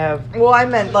you have. Well, I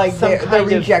meant like some the kind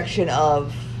rejection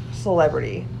of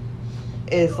celebrity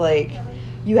is like.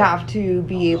 You have to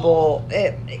be able,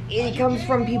 it comes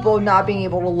from people not being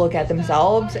able to look at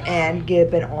themselves and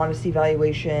give an honest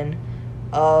evaluation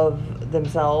of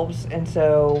themselves. And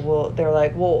so, they're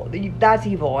like, well, that's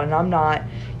evil. And I'm not,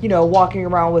 walking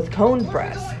around with cone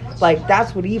breasts. Like,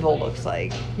 that's what evil looks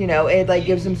like. It like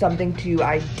gives them something to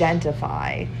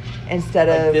identify instead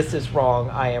of. This is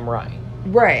wrong, I am right.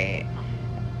 Right.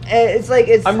 It's like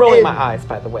it's. I'm rolling my eyes,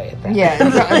 by the way. At that.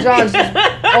 Yeah, John's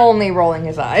just only rolling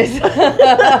his eyes.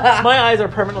 My eyes are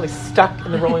permanently stuck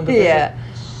in the rolling position. Yeah,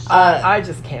 I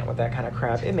just can't with that kind of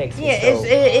crap. It makes me. Yeah, so...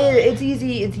 it's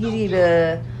easy. It's easy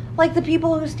to like the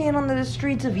people who stand on the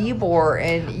streets of Ybor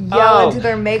and yell into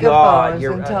their megaphones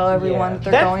and tell everyone that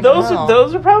they're going to hell.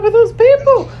 Those are probably those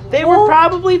people. They were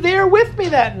probably there with me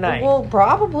that night. Well,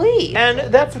 probably.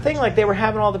 And that's the thing. Like, they were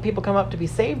having all the people come up to be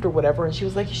saved or whatever, and she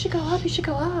was like, "You should go up. You should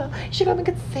go up. You should go up and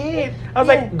get saved." I was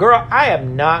like, "Girl, I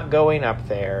am not going up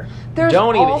there.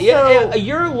 Don't even.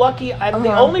 You're lucky."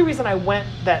 The only reason I went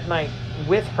that night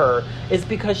with her is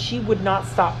because she would not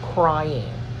stop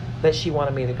crying that she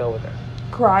wanted me to go with her.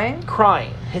 Crying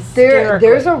hysterically.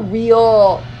 There's a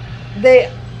real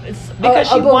because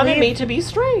she wanted me to be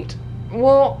straight.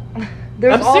 Well,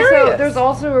 there's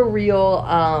also a real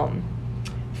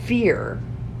fear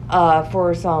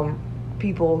for some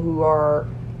people who are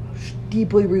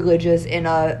deeply religious in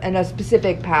a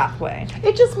specific pathway.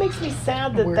 It just makes me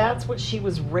sad that that's what she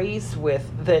was raised with.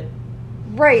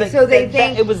 Right. So they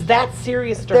think it was that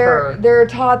serious to her. They're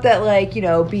taught that, like,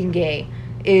 being gay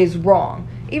is wrong.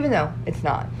 Even though it's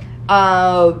not.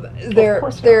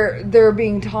 They're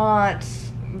being taught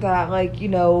that, like,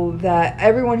 that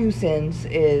everyone who sins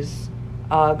is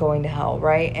going to hell,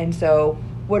 right? And so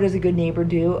what does a good neighbor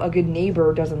do? A good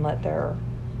neighbor doesn't let their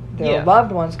their Yeah.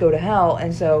 loved ones go to hell,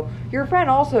 and so your friend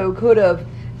also could have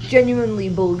genuinely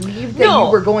believed that No.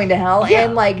 you were going to hell Yeah.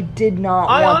 and like did not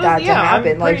I want that honestly- to yeah, I'm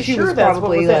happen. Like pretty she sure was that's what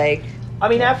probably was it. like, I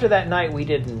mean, after that night, we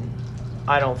didn't.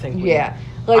 I don't think. We, yeah,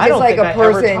 like I it's don't like think a I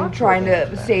ever person talked trying her to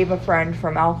after that. save a friend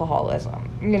from alcoholism.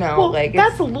 You know, Well, like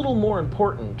that's it's, a little more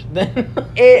important than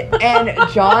it. And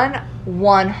John,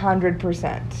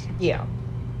 100%. Yeah.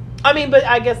 I mean, but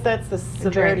I guess that's the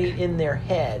severity Drink. in their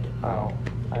head. Oh,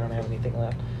 I don't have anything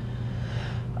left.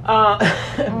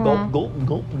 Gulp, gulp,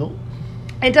 gulp, gulp.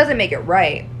 It doesn't make it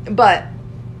right, but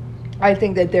I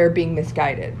think that they're being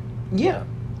misguided Yeah.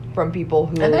 from people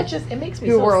who And that just, it makes me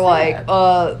who so were sad.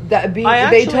 like, that being I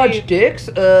they actually- touch dicks,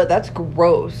 that's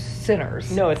gross,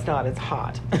 sinners. No, it's not. It's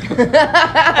hot. And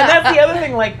that's the other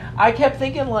thing. Like, I kept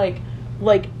thinking, like,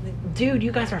 dude,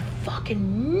 you guys are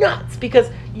fucking nuts because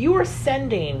you are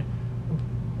sending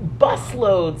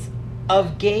busloads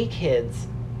of gay kids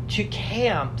to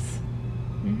camps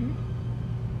Mhm.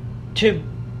 to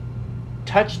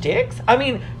touch dicks. I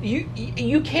mean,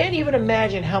 you can't even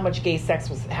imagine how much gay sex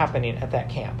was happening at that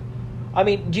camp. I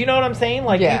mean, do you know what I'm saying?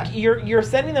 Like, Yeah. you're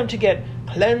sending them to get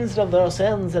cleansed of their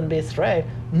sins and be straight.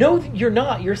 No, you're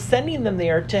not. You're sending them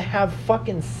there to have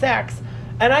fucking sex.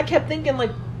 And I kept thinking,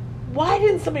 like, why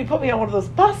didn't somebody put me on one of those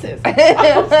buses? I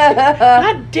was like,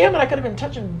 God damn it, I could have been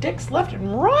touching dicks left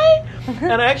and right.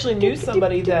 And I actually knew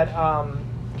somebody that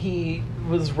he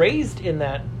was raised in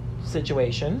that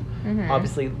situation. Mhm.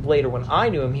 Obviously, later when I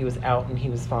knew him, he was out and he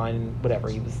was fine and whatever.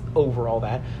 He was over all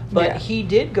that. But Yeah. he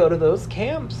did go to those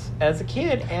camps as a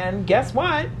kid, and guess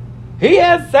what? He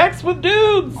had sex with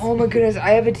dudes. Oh my goodness,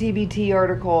 I have a TBT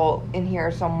article in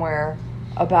here somewhere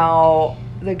about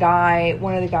the guy,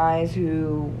 one of the guys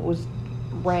who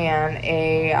ran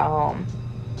a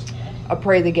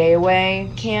Pray the Gay Away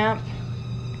camp.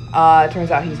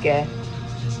 Turns out he's gay.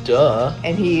 Duh.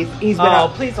 And he's been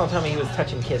Oh, please don't tell me he was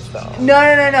touching kids, though.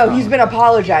 No. He's been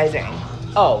apologizing.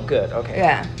 Oh, good. Okay.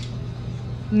 Yeah.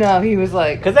 No, he was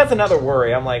like Because that's another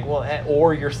worry. I'm like, well,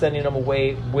 or you're sending them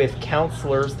away with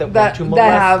counselors that want that to molest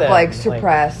that have them. like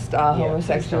suppressed please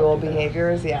homosexual don't do that.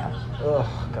 behaviors. Yeah.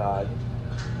 Oh God.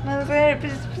 I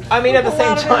I mean, at the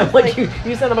same time, like you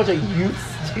send a bunch of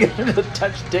youths to get them to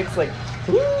touch dicks, like,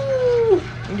 woo!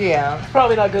 Yeah. It's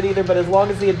probably not good either. But as long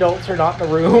as the adults are not in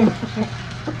the room.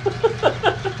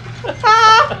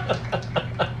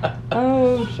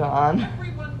 Oh, Sean.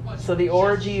 So the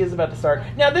orgy is about to start.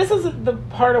 Now, this is the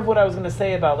part of what I was going to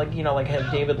say about, like, you know, like,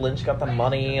 had David Lynch got the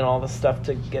money and all the stuff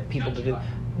to get people to do.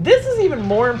 This is even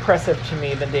more impressive to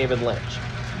me than David Lynch.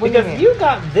 What do you Because mean? you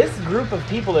got this group of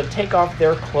people to take off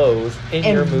their clothes in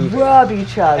your And movie. rub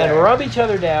each other. And rub each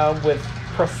other down with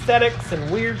prosthetics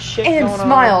and weird shit And going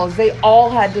smiles. They all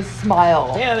had to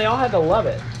smile. on. Yeah, they all had to love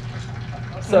it.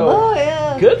 So, Oh,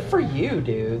 yeah. good for you,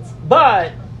 dudes.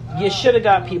 But you should have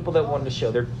got people that wanted to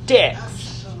show their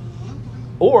dicks.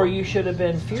 Or you should have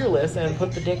been fearless and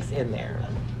put the dicks in there.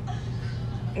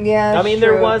 Yeah, I mean,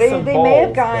 there true. was they, some They may have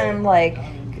balls gotten there. like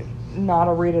not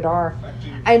a rated R.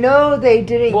 I know they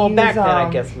didn't. Well, use, back then, I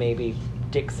guess maybe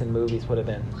dicks in movies would have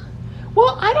been.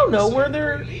 Well, I don't know. Were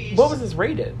there. What was this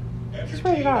rated? It's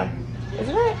rated R.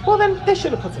 Isn't it? Well, then they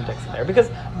should have put some dicks in there. Because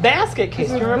Basket Case.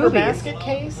 Do you There's remember boobies. Basket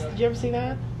Case? Did you ever see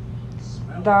that?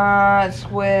 That's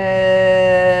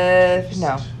with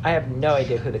no. I have no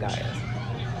idea who the guy is.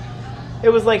 It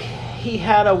was like he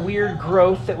had a weird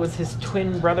growth that was his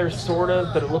twin brother, sort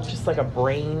of, but it looked just like a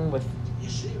brain with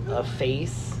a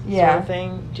face, sort Yeah. of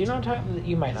thing. Do you know what I'm talking?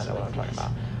 You might not know what I'm talking about.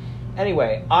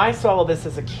 Anyway, I saw this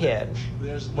as a kid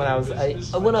when I was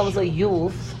a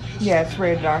youth, Yeah, it's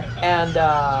rated R. and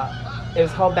it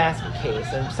was called Basket Case.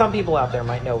 And some people out there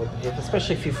might know,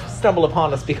 especially if you've stumbled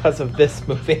upon us because of this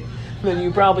movie, then you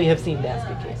probably have seen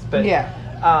Basket Case. But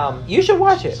Yeah. you should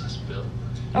watch it.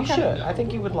 You Okay. should. I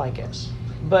think you would like it.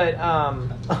 But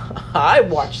I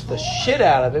watched the shit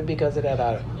out of it because it had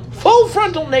a full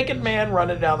frontal naked man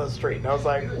running down the street. And I was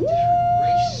like, woo,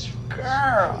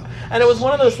 girl. And it was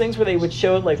one of those things where they would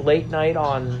show it like late night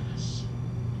on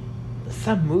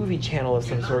some movie channel of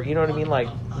some sort. You know what I mean? Like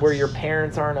where your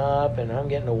parents aren't up and I'm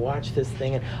getting to watch this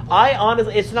thing. And I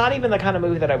honestly, it's not even the kind of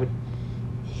movie that I would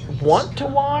want to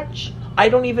watch. I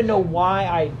don't even know why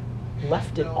I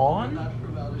left it on.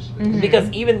 Mhm. Because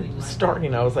even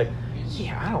starting, I was like,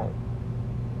 yeah, I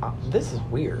don't, this is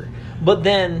weird. But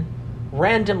then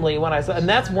randomly when I saw, and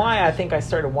that's why I think I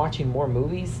started watching more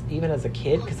movies even as a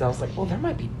kid, because I was like, well, there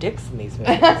might be dicks in these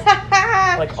movies.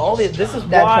 Like all the, this is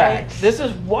That why, tracks. this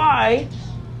is why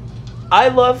I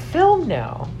love film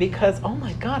now, because oh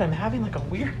my god, I'm having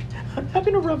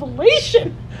a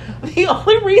revelation. The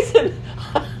only reason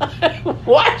I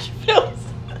watch films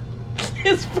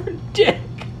is for dick.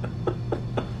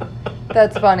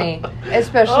 That's funny,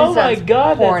 especially Oh my since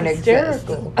God, porn that's exists.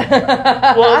 hysterical.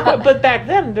 Well, but back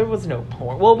then there was no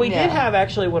porn. Well, we Yeah. did have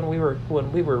actually when we were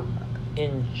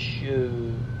in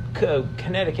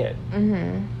Connecticut.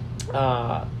 Mhm.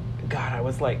 God, I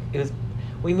was like, it was.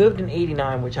 We moved in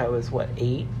 '89, which I was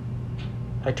 8.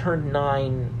 I turned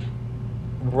 9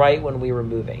 right when we were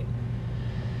moving.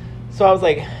 So I was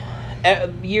like,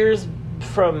 years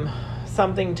from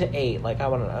something to 8. Like I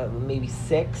want to maybe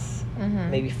 6,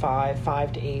 maybe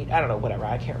 5 to 8. I don't know, whatever.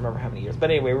 I can't remember how many years. But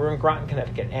anyway, we were in Groton,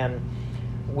 Connecticut, and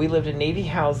we lived in Navy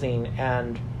housing.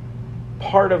 And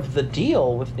part of the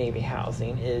deal with Navy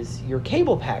housing is your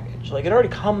cable package. Like it already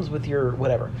comes with your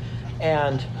whatever,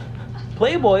 and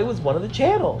Playboy was one of the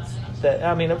channels that,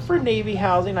 I mean, for Navy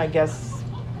housing, I guess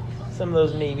some of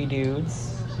those Navy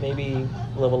dudes maybe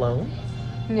live alone.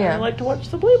 Yeah. And like to watch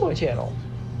the Playboy channel.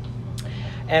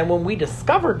 And when we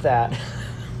discovered that,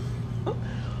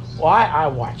 well, I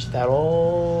watched that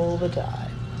all the time.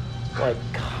 Like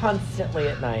constantly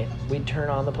at night, we'd turn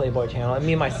on the Playboy channel, and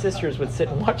me and my sisters would sit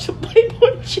and watch the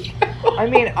Playboy channel. I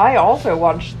mean, I also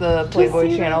watched the Playboy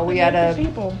see channel. the We had a naked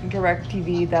people.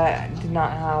 DirecTV that did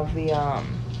not have the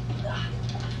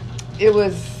It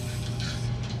was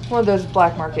one of those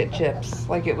black market chips.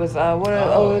 Like it was it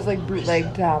was like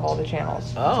bootleg to have all the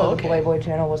channels. Oh, so okay. the Playboy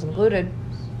channel was included.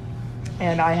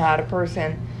 And I had a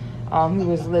person who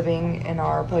was living in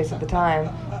our place at the time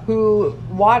who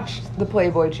watched the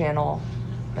Playboy channel,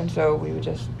 and so we would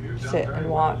just sit and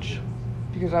watch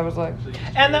because I was like,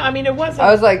 And I mean, it wasn't.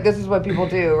 I was like, this is what people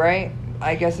do, right?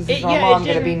 I guess this is normal. I'm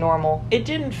gonna be normal. It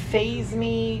didn't faze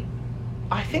me.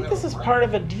 I think this is part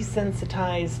of a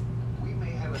desensitized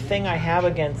thing I have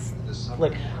against,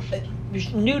 like,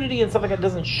 nudity and stuff like that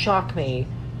doesn't shock me.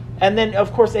 And then,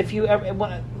 of course, if you ever,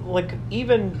 like,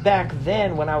 even back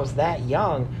then when I was that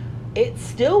young, it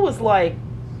still was like,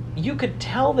 you could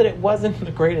tell that it wasn't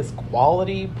the greatest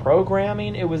quality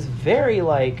programming. It was very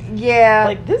like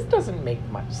this doesn't make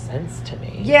much sense to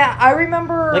me. Yeah, I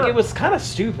remember. Like, it was kind of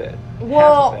stupid.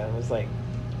 Well, half of it was like,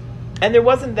 and there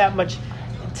wasn't that much.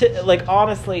 Like,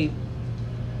 honestly,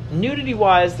 nudity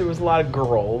wise, there was a lot of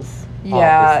girls.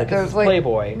 Yeah, there's there's like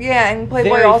Playboy. Yeah, and Playboy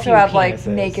Very also few had like penises.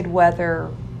 naked weather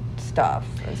stuff,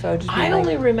 and so just I being,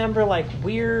 only like, remember like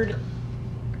weird,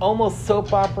 almost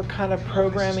soap opera kind of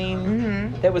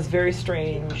programming that was very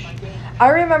strange. I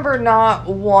remember not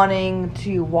wanting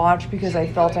to watch because I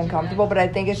felt uncomfortable, but I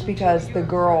think it's because the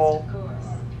girl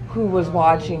who was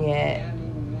watching it,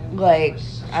 like,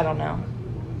 I don't know.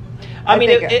 I mean,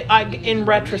 think in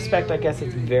retrospect, I guess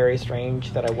it's very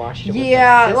strange that I watched it with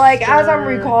Yeah, my like as I'm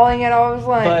sister, recalling it, I was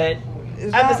like, But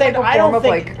is at the that same like time, a form of,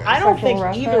 like, I don't sexual think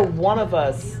harassment? either one of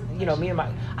us, me and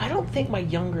I don't think my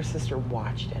younger sister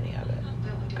watched any of it.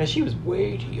 Because she was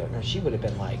way too young. She would have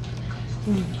been like,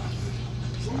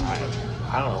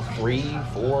 I don't know, 3,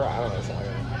 4, I don't know, something like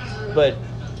that. But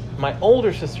my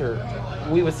older sister,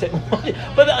 we would sit and watch it.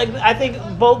 But I think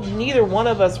neither one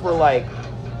of us were like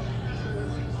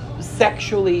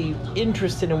sexually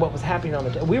interested in what was happening on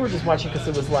the we were just watching because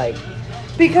it was like,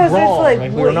 because wrong. it's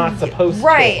like We were not supposed to.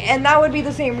 right, and that would be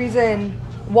the same reason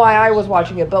why I was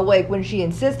watching it. But like when she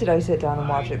insisted I sit down and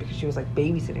watch it because she was like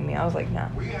babysitting me, I was like, nah.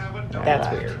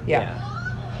 that's weird. Yeah.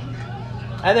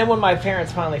 And then when my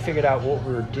parents finally figured out what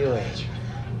we were doing,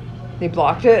 They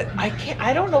blocked it.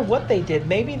 I don't know what they did.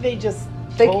 Maybe they just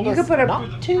told you us could put a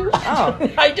not to.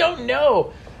 Oh. I don't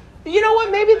know. You know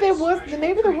what? Maybe there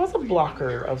was a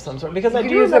blocker of some sort, because I You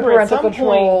do could use the remember at parental some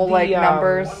control point like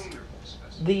numbers.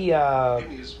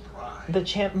 The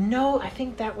channel. No, I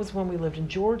think that was when we lived in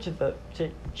Georgia.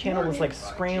 The channel was like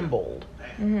scrambled.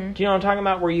 Mm-hmm. Do you know what I'm talking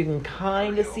about? Where you can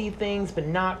kind of see things, but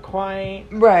not quite.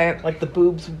 Right. Like the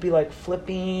boobs would be like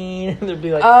flipping, and there'd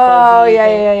be like. Oh fuzzy yeah,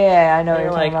 things. yeah. I know And what you're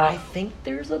you're like, talking I about. think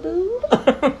there's a boob.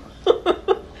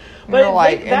 You're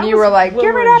like, and you were like,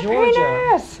 give me that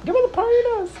penis. Give me the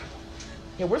penis.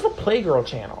 Yeah, where's the Playgirl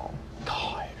channel?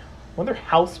 God, were there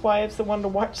housewives that wanted to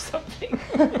watch something?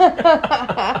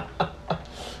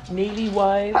 Navy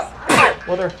wives,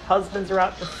 while their husbands are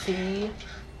out to sea.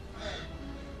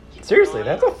 Seriously,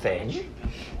 that's a thing.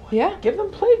 Yeah. Give them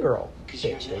Playgirl,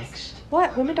 bitches.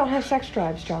 What? Women don't have sex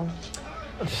drives, John.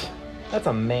 That's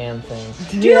a man thing.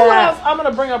 Do you know what else I'm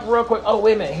gonna bring up real quick? Oh,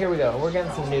 wait a minute. Here we go. We're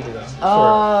getting some nudity.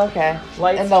 Oh, okay.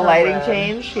 Lights And the turn lighting red.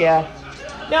 change? Yeah.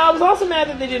 Now, I was also mad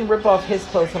that they didn't rip off his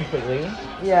clothes completely.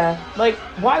 Yeah. Like,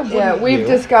 why wouldn't Yeah, we've you?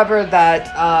 discovered that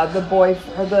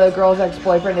the girl's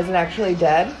ex-boyfriend isn't actually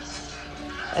dead.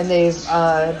 And they've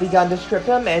begun to strip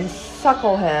him and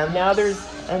suckle him. Now there's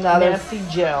And now there's nasty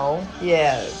gel.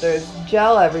 there's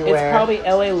gel everywhere. It's probably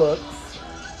LA looks.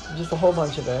 Just a whole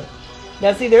bunch of it.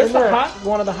 Now, see, there's Isn't there-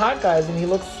 one of the hot guys, and he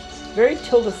looks Very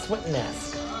Tilda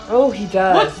Swinton-esque. Oh, he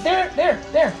does. Look, there.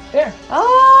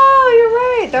 Oh,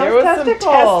 you're right. That There was was some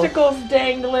testicles. testicles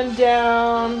dangling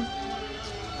down.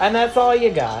 And that's all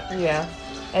you got. Yeah.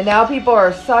 And now people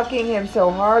are sucking him so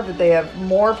hard that they have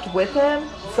morphed with him.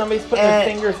 Somebody's putting their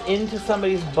fingers into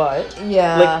somebody's butt.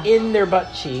 Yeah. Like in their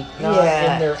butt cheek, not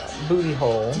Yeah. in their booty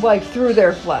hole. Like through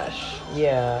their flesh.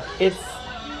 Yeah. It's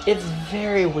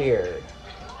very weird.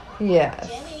 Yes.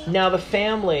 Now the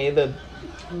family, the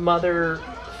mother,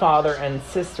 father, and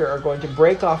sister are going to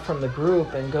break off from the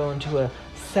group and go into a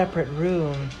separate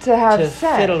room To have to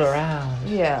sex. fiddle around.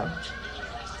 Yeah.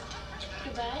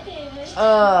 Goodbye, David.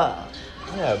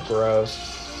 Yeah,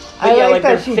 gross. I yeah, like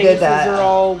that their she faces did that. are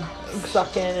all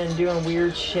sucking and doing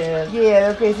weird shit. Yeah,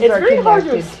 their faces It's are very hard to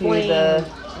connected explain the...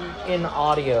 in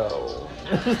audio.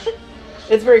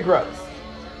 It's very gross.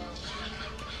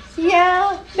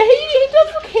 Yeah. He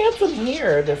does look handsome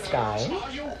here, this guy.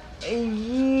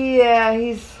 Yeah,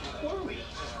 he's...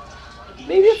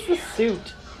 Maybe it's the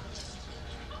suit.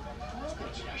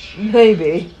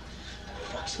 Maybe.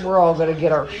 We're all gonna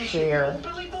get our share.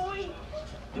 Billy boy?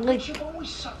 Because you've always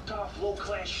sucked off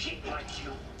low-class shit like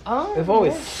you. Oh. We've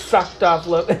always sucked off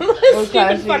stupid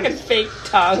classy. fucking fake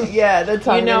tongue. Yeah, the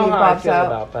tongue You know that he how I pops feel out.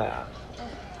 about that.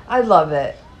 I love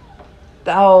it.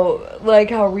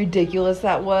 How ridiculous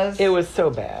that was. It was so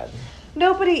bad.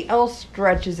 Nobody else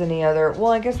stretches any other.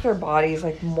 Well, I guess their bodies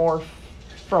like morph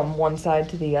from one side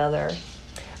to the other.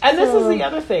 And this is So- the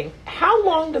other thing. How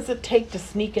long does it take to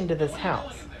sneak into this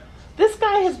house? This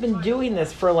guy has been doing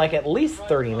this for like at least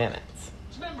 30 minutes.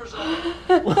 Members only.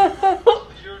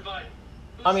 You're invited.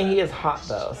 I mean, he is hot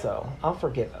though, so I'll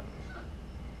forgive him.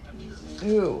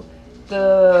 Who?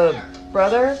 The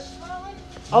brother?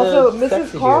 Also, The Mrs.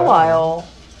 sexy dude, Carlisle.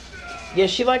 Yeah,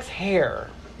 she likes hair.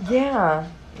 Yeah.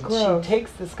 Gross. She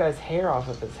takes this guy's hair off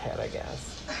of his head, I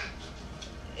guess.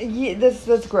 Yeah,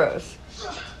 that's gross.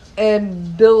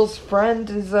 And Bill's friend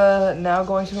is now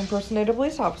going to impersonate a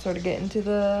police officer to get into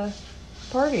the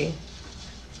party.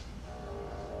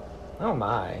 Oh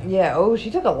my. Yeah. Oh, she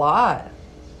took a lot.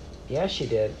 Yeah, she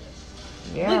did.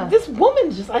 Yeah. Like, this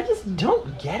woman I just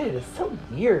don't get it. It's so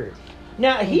weird.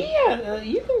 Now, he had,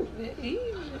 he's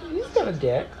got a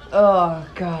dick. Oh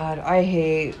God, I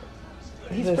hate.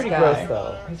 He's this pretty guy. gross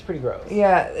though. He's pretty gross.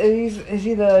 Yeah. Is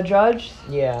he the judge?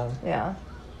 Yeah. Yeah.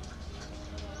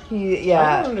 I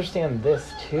Yeah. don't understand this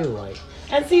too. Like,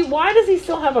 and see, why does he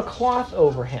still have a cloth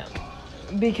over him?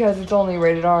 Because it's only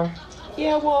rated R.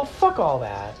 Yeah, well, fuck all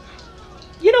that.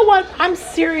 You know what? I'm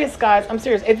serious, guys. I'm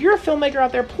serious. If you're a filmmaker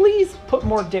out there, please put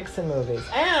more dicks in movies.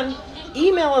 And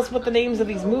email us what the names of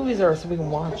these movies are so we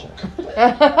can watch them.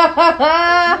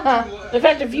 In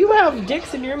fact, if you have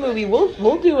dicks in your movie,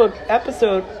 we'll do an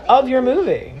episode of your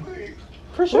movie.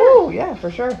 For sure. Ooh, yeah, for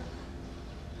sure.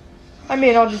 I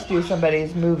mean, I'll just do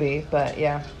somebody's movie, but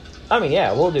yeah. I mean,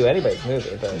 yeah, we'll do anybody's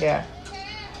movie, but... Yeah.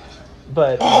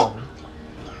 But,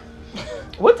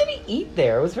 what did he eat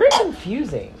there? It was very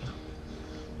confusing.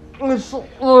 It's the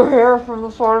hair from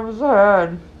the side of his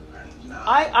head.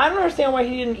 I don't understand why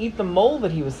he didn't eat the mole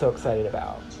that he was so excited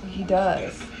about. He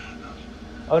does.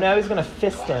 Oh, now he's going to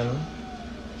fist him.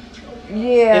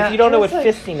 Yeah. If you don't know what it's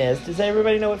like, fisting is, does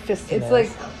everybody know what fisting is? It's like,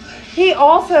 they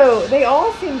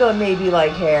all seem to maybe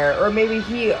like hair, or maybe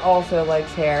he also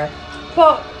likes hair.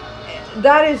 But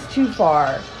that is too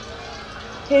far.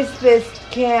 His fist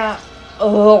can't.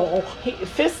 Oh.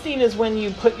 Fisting is when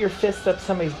you put your fist up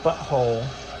somebody's butthole,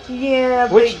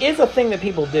 Yeah. which but, is a thing that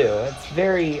people do. It's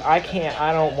very. I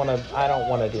don't want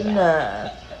to do that.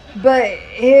 Nah. But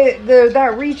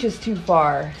that reaches too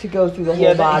far to go through the whole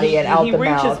Yeah, body and out he the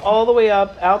reaches mouth. all the way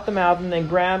up, out the mouth, and then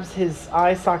grabs his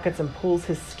eye sockets and pulls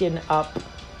his skin up.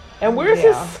 And where's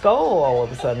Yeah. his skull all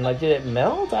of a sudden? Like, did it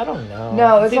melt? I don't know.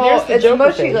 No, it's See, all there's the it's Joker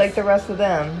mushy face. like the rest of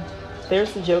them.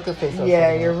 There's the Joker face. I was Yeah,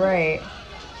 thinking you're of. right.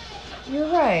 You're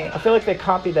right. I feel like they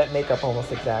copied that makeup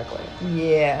almost exactly.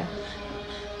 Yeah.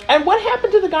 And what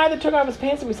happened to the guy that took off his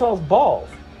pants and we saw his balls?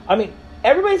 I mean,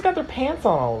 everybody's got their pants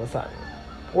on all of a sudden.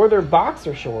 Or their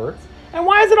boxer shorts. And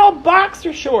why is it all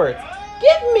boxer shorts?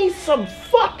 Give me some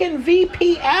fucking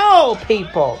VPL,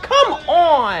 people. Come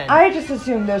on. I just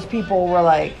assumed those people were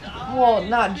like, well,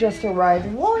 not just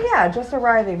arriving. Well, yeah, just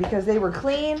arriving because they were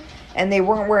clean and they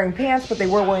weren't wearing pants, but they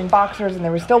were wearing boxers and they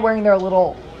were still wearing their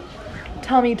little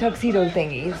tummy tuxedo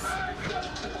thingies.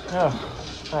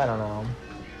 Oh, I don't know.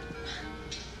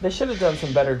 They should have done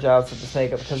some better jobs with this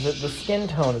makeup because the skin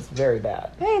tone is very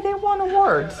bad. Hey, they won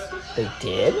awards. They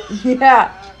did?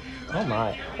 Yeah. Oh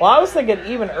my. Well, I was thinking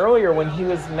even earlier when he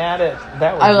was mad at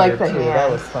that was I like weird, the too. hand. That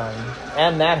was fun.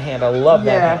 And that hand. I love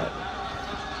that Yeah.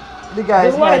 hand. the guy's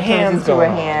There's a lot head of turns hands into a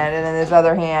going on. hand, and then his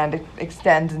other hand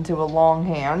extends into a long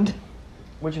hand.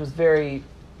 Which was very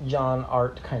John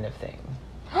Art kind of thing.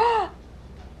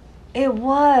 It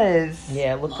was.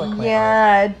 Yeah, it looked like my art.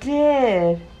 Yeah, it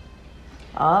did.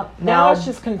 Now it's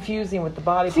just confusing with the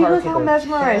body See, parts look of how the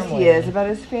mesmerized family. he is about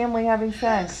his family having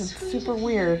sex. It's super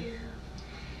weird.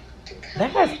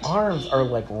 That guy's arms are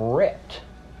like ripped.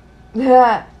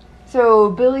 Yeah. So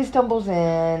Billy stumbles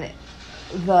in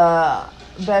the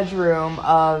bedroom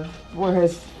of where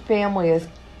his family is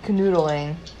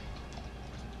canoodling,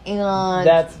 and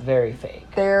That's very fake.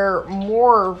 they're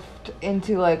morphed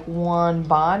into like one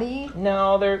body.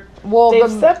 No, Well, they've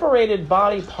the- separated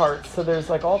body parts, so there's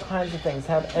like all kinds of things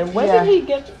happen. And when Yeah. did he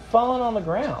get fallen on the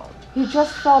ground? He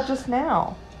just fell just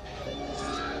now.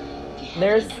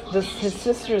 There's his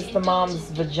sister's the mom's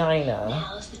vagina,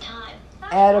 Now's the time.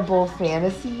 Edible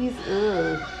fantasies.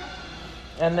 Ugh.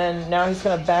 and then now he's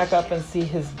gonna back up and see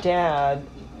his dad,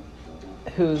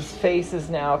 whose face is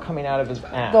now coming out of his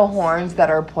ass. The horns that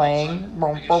are playing.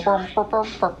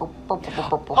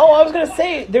 Oh, I was gonna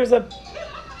say there's a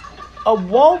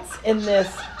waltz in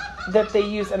this that they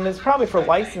use, and it's probably for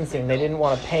licensing. They didn't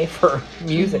want to pay for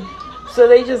music, so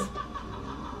they just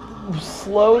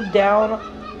slowed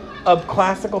down a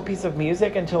classical piece of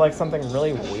music into like something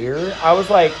really weird. I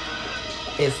was like,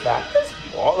 "Is that this?"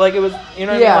 Like it was, you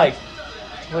know what Yeah. I mean?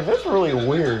 Like that's really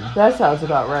weird. That sounds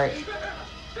about right.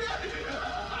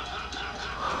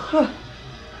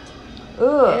 Ugh.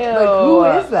 Like, who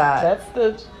is that?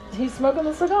 That's he's smoking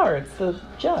the cigar. It's the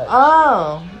judge.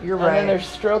 Oh, you're And then they're right.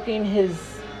 stroking his.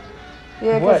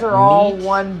 Yeah, what, because they're all meat?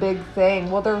 one big thing.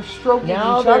 Well, they're stroking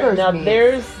Now each other's now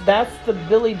meats that's the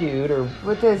Billy dude or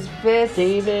with his fist.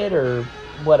 David or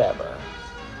whatever.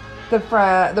 The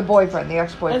boyfriend, the And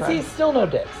ex-boyfriend. see, still no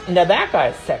dicks. Now that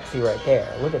guy's sexy right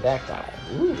there. Look at that guy.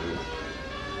 Ooh.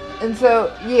 And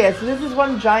so, yeah, so this is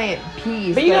one giant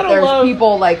piece. But you that gotta there's love-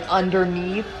 people like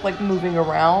underneath, like moving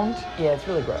around. Yeah, it's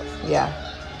really gross. Yeah.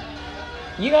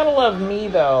 You gotta love me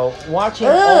though, watching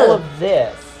Ugh. all of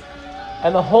this,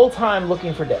 and the whole time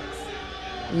looking for dicks.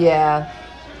 Yeah.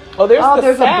 Oh, there's Oh, the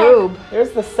there's a sack. boob.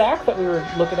 There's the sack that we were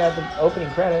looking at the opening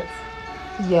credits.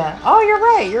 Yeah. Oh, you're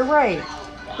right. You're right.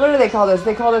 What do they call this?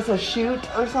 They call this a shoot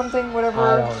or something. Whatever.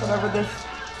 I don't know. Whatever this.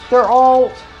 They're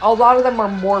all. A lot of them are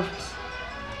morphed.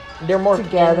 They're more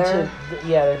Together.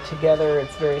 they're together.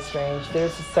 It's very strange.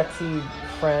 There's a sexy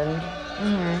friend.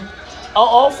 Mm-hmm.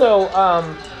 Also,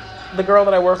 the girl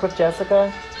that I work with,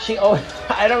 Jessica, she always,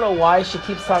 I don't know why she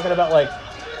keeps talking about like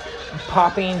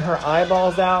popping her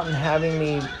eyeballs out and having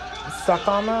me suck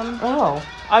on them. Oh.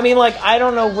 I mean, like, I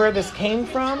don't know where this came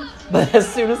from, but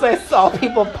as soon as I saw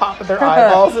people pop their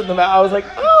eyeballs in the mouth, I was like,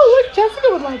 oh, look, Jessica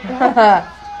would like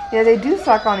that. Yeah, they do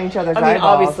suck on each other's I mean,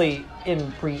 eyeballs. obviously,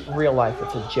 in real life,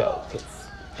 it's a joke. It's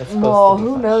supposed Well, to be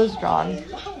who fun. knows, John?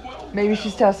 Maybe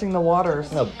she's testing the waters.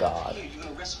 Oh, God.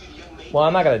 Well,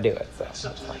 I'm not going to do it, so that's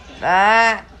fine.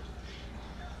 Ah.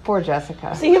 Poor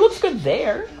Jessica. See, he looks good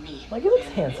there. Like, he looks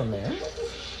handsome there.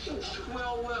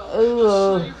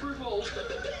 Ooh.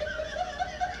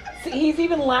 See, he's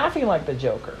even laughing like the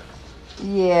Joker.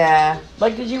 Yeah.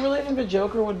 Like, did you really think the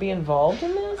Joker would be involved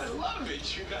in this? Love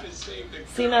it. You gotta save the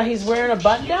See, now he's wearing a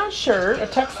button-down shirt, a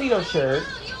tuxedo shirt.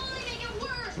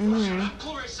 Hmm.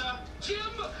 Clarissa. Jim.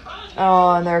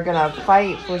 Oh, and they're gonna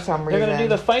fight for some They're reason. going to do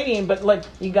the fighting, but, like,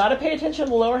 you got to pay attention to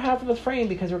the lower half of the frame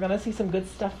because we're going to see some good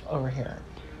stuff over here.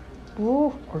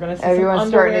 Ooh. We're going to see Everyone's some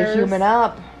starting to underwears. human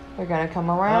up. They're gonna come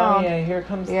Oh, around. yeah, here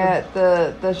comes Yeah,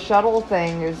 the shuttle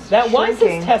thing is That was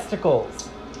shrinking. his testicles.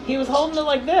 He was holding it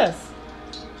like this.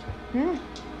 Hmm.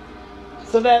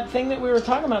 So that thing that we were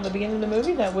talking about at the beginning of the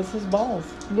movie, that was his balls.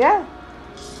 Yeah.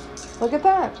 Look at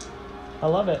that. I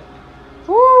love it.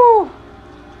 Woo!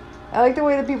 I like the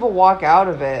way that people walk out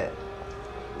of it.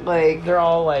 Like, They're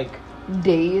all like...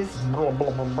 dazed. Blah,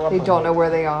 blah, blah, blah, They blah, don't know blah. where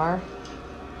they are.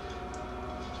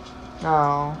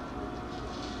 Oh.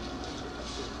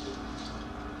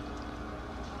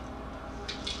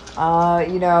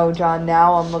 You know, John,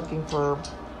 now I'm looking for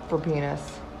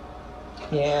penis.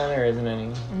 Yeah, there isn't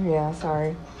any. Yeah,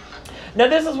 sorry. Now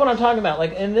this is what I'm talking about.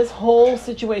 Like in this whole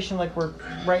situation, like we're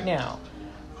right now,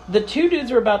 the two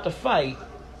dudes are about to fight,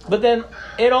 but then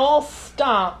it all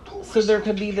stopped, so there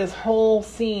could be this whole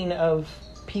scene of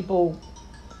people.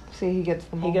 See, he gets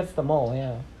the mole. He gets the mole,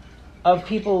 yeah. Of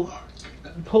people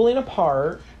pulling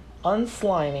apart,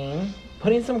 unsliming,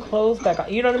 putting some clothes back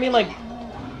on. You know what I mean? Like,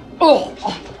 oh,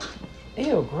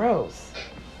 ew, gross.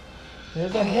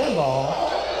 There's a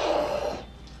hairball.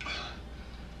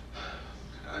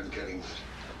 I'm getting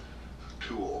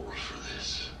too old for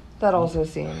this. That also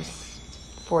seems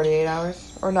 48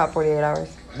 hours. Or not 48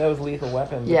 hours. That was Lethal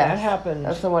Weapon. But Yeah, that happened.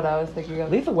 That's the one I was thinking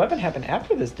of. Lethal Weapon happened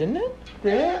after this, didn't it?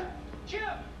 Did it? Jim!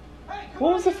 Hey, come What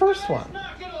on, was the you first guys, one?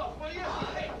 knock it off, will you?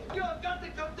 Hey, you have got to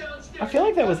come downstairs. I feel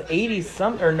like that was 80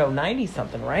 something, or no, 90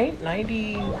 something, right? 90.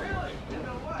 Really? You know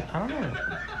what? I don't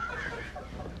know.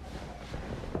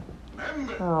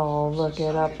 Remember, I'll look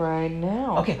it up right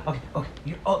now. Okay.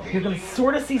 You're gonna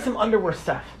sort of see some underwear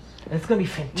stuff, and it's gonna be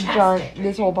John, fantastic.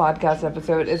 this whole podcast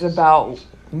episode is about,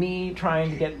 Me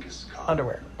trying to get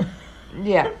underwear.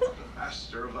 yeah.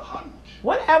 master of the hunt.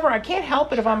 Whatever. I can't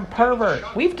help it if I'm a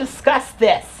pervert. We've discussed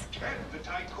this. Ted the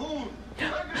tycoon.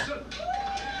 Ferguson.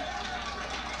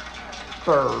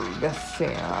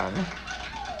 Ferguson.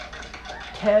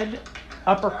 Ted,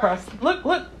 upper crust. Look.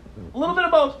 Little bit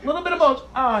of both.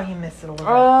 Oh, he missed it a little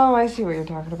bit. Oh, I see what you're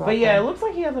talking about. But yeah, it then. looks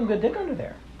like he has some good dick under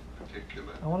there.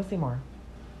 Particular. I want to see more.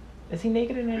 Is he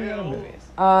naked in any other movies?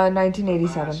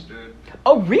 1987. Bastard.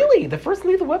 Oh, really? The first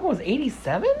Lethal Weapon was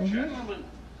 87? Gentlemen.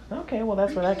 Okay, well,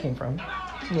 that's where that came from.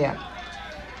 Yeah.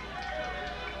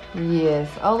 Yes.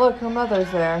 Oh, look, her mother's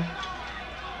there.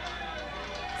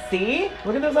 See?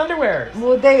 Look at those underwears.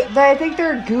 Well, I think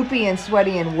they're goopy and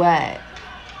sweaty and wet.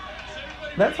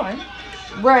 That's fine.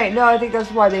 Right. No, I think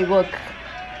that's why they look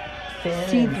Thin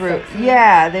and see-through. sexy.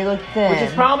 Yeah, they look thin. Which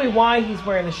is probably why he's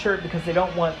wearing the shirt, because they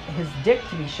don't want his dick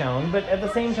to be shown. But at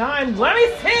the same time, let me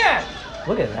see it!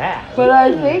 Look at that. But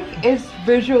I think it's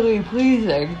visually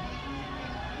pleasing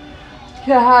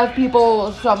to have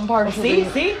people some partially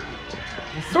See?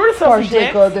 Sort of partially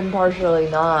self clothed and partially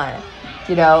not.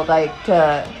 You know, like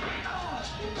to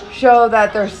show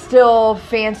that they're still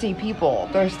fancy people.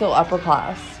 They're still upper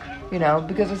class. You know,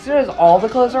 because as soon as all the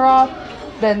clothes are off,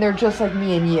 then they're just like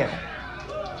me and you.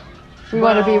 We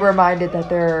want to be Well- reminded that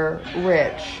they're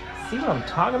rich. See what I'm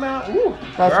talking about? Ooh,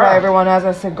 That's girl. why everyone has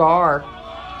a cigar.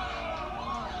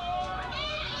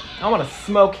 I want to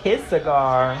smoke his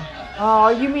cigar. Oh,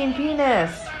 you mean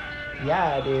penis?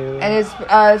 Yeah, I do. And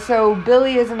it's so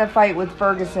Billy is in a fight with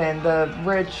Ferguson, the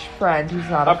rich friend who's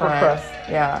not a Upper friend. crust.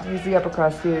 Yeah, he's the upper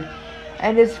crust dude,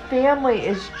 and his family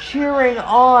is cheering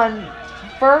on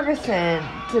Ferguson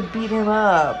to beat him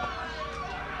up,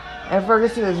 and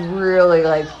Ferguson is really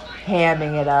like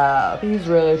hamming it up. He's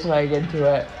really playing into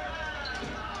it.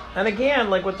 And again,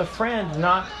 like with the friend,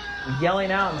 not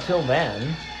yelling out until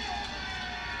then.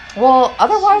 Well,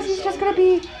 otherwise he's just gonna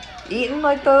be eaten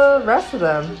like the rest of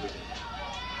them.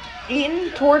 Eaten,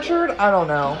 tortured, I don't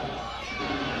know.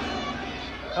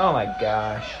 Oh my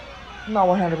gosh. I'm not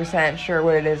 100% sure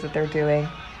what it is that they're doing.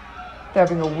 They're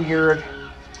having a weird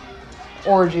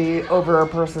orgy over a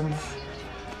person's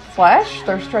flesh?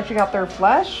 They're stretching out their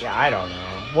flesh? Yeah, I don't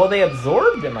know. Well, they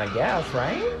absorbed him, I guess,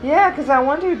 right? Yeah, because that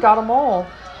one dude got them all.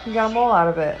 He got them all out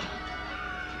of it.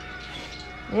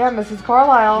 Yeah, Mrs.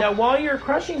 Carlisle. Now, while you're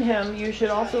crushing him, you should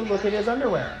also look at his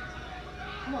underwear.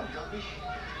 Come on, Gumby.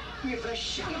 Be your best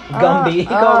shot. Gumby. He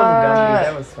called him Gumby.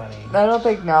 That was funny. I don't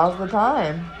think now's the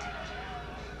time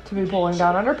to be pulling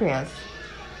down underpants.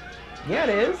 Yeah, it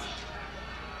is.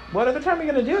 What other time are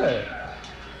you going to do it?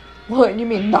 What, you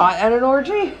mean not at an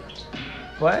orgy?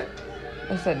 What?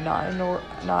 I said not at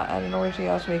an orgy.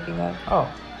 I was making a...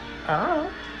 Oh. I don't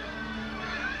know.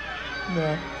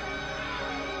 Yeah.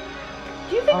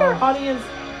 Do you think our audience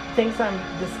thinks I'm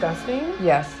disgusting?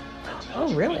 Yes.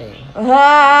 Oh, really?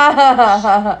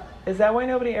 yeah, Is that why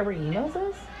nobody ever emails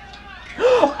us?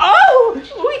 Oh!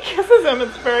 He kisses him.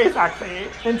 It's very sexy.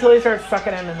 Until he starts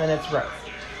sucking him, and then it's gross.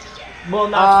 Well,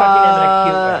 not sucking him in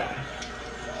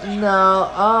a cute way.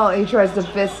 no. Oh, he tries to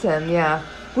fist him, yeah.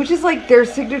 Which is like their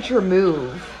signature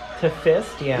move. To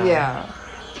fist, yeah. Yeah.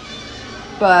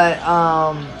 But,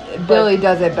 Billy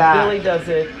does it back. Billy does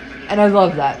it. And I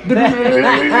love that.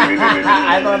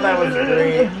 I thought that was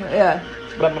great. Yeah.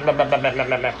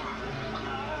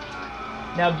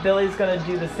 Now Billy's gonna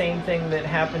do the same thing that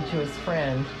happened to his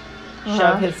friend. Uh-huh.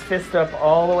 Shove his fist up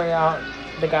all the way out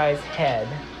the guy's head.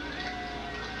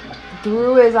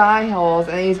 Through his eye holes,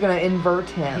 and he's gonna invert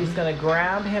him. He's gonna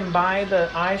grab him by the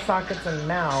eye sockets and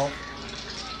mouth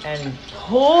and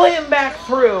pull him back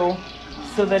through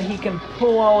so that he can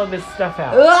pull all of his stuff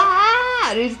out.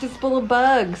 Ah! He's just full of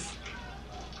bugs.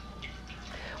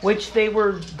 Which they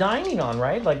were dining on,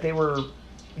 right? Like they were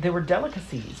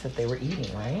delicacies that they were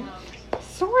eating, right?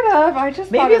 Sort of. I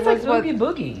just thought Maybe it it's like was what- Oogie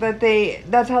Boogie.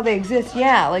 that's how they exist.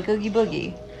 Yeah, like Oogie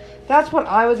Boogie. That's what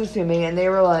I was assuming, and they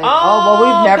were like, "Oh, well,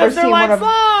 we've never 'cause they're seen like one of."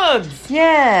 slugs.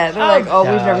 Yeah, they're Oh, like, "Oh,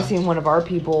 we've duh. never seen one of our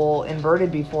people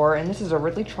inverted before, and this is a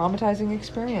really traumatizing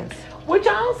experience." Which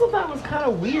I also thought was kind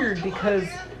of weird because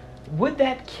would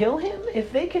that kill him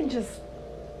if they can just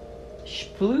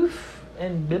sploof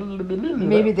and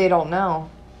Maybe they don't know.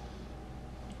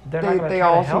 They're not gonna They try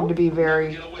all to help? seem to be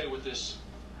very. Get away with this.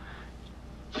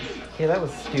 Yeah, that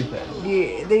was stupid.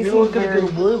 Yeah, they You're seem gonna very.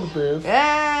 get away with this.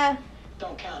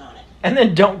 Don't count on it. And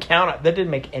then don't count it. That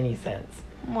didn't make any sense.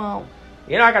 Well.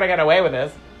 You're not gonna get away with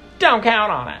this. Don't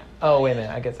count on it. Oh, wait a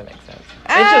minute. I guess that makes sense.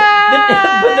 It's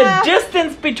but the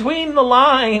distance between the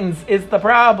lines is the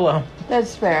problem.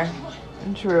 That's fair.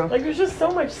 And true. Like, there's just so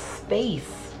much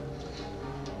space.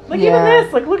 Like, Yeah. even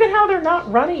this. Like, look at how they're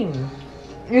not running.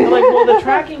 They're like, well, the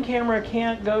tracking camera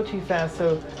can't go too fast,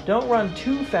 so don't run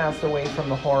too fast away from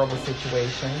the horrible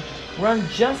situation. Run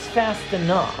just fast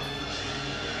enough.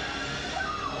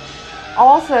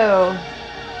 Also,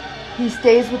 he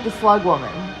stays with the slug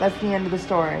woman. That's the end of the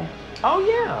story. Oh,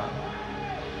 yeah.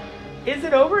 Is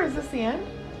it over? Is this the end?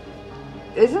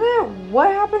 Isn't it? What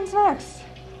happens next?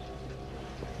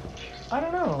 I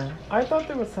don't know. I thought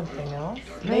there was something else.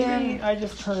 Maybe I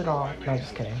just turned it off. No,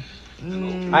 just kidding.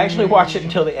 I actually watched it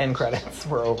until the end credits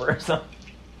were over, so.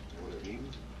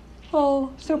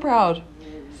 Oh, so proud.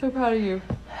 So proud of you.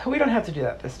 We don't have to do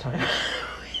that this time.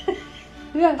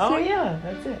 Yeah, Oh, see? yeah,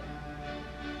 that's it.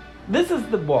 This is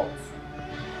the waltz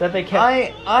that they kept.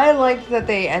 I liked that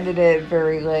they ended it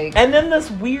very, like... And then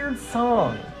this weird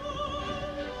song.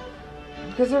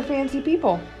 Because they're fancy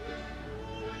people.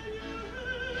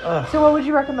 Ugh. So what would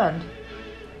you recommend?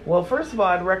 Well, first of all,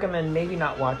 I'd recommend maybe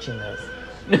not watching this.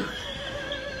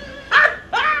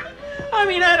 I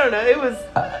mean, I don't know.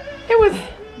 It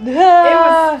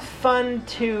was fun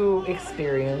to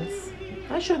experience.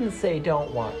 I shouldn't say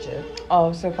don't watch it,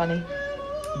 Oh, so funny.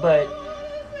 but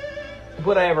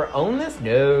would I ever own this?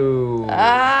 No.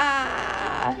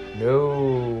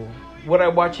 No. Would I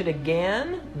watch it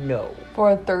again? No.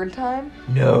 For a third time?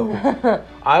 No.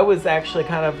 I was actually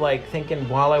kind of like thinking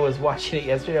while I was watching it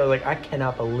yesterday, I was like, I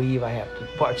cannot believe I have to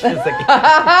watch this again.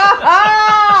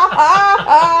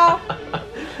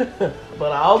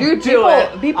 But I'll Dude, do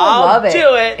it. people I'll love it.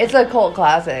 do it. It's a cult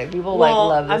classic. People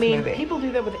love this movie. People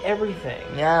do that with everything.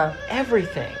 Yeah.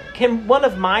 Everything. Can one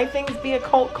of my things be a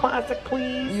cult classic,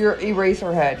 please? Your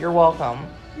Eraserhead. You're welcome.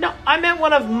 No, I meant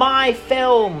one of my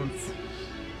films.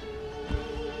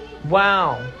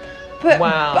 Wow. But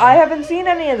Wow. I haven't seen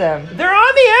any of them. They're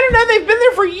on the internet. They've been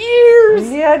there for years.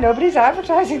 Yeah, nobody's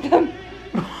advertising them.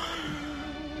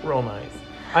 Real nice.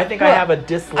 I think I have a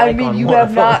dislike I mean, on you one have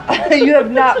of them. not. You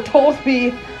have not told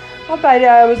me. I bet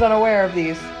I was unaware of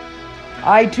these.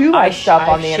 I too like stuff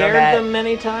on the I've internet. shared them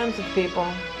many times with people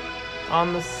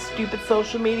on the stupid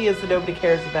social medias that nobody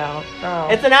cares about. Oh.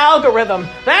 It's an algorithm.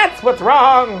 That's what's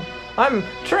wrong. I'm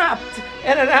trapped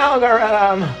in an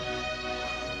algorithm.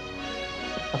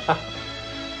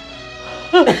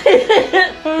 Keep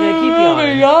Oh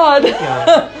my yawning.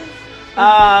 god.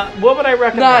 What would I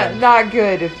recommend? Not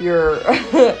good if you're.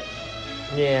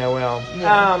 Yeah, well.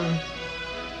 Yeah.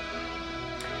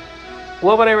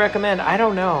 What would I recommend? I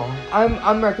don't know.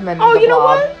 I'm recommending. Oh, the you know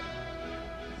Blob. what?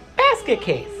 Basket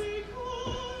case.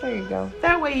 There you go.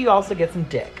 That way you also get some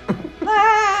dick.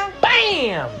 Ah.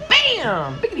 Bam!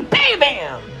 Bam! Biggity bam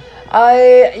bam!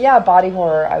 Yeah, body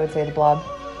horror. I would say the Blob.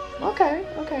 Okay.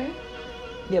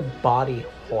 Yeah, body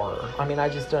horror. I mean, I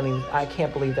just don't even. I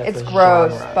can't believe that's It's a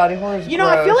gross. genre. Body horror is You know,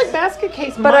 gross. I feel like Basket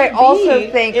Case But might I also be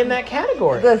think in that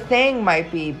category. The Thing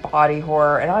might be body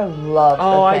horror, and I love The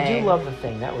I Thing. do love The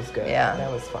Thing. That was good. Yeah.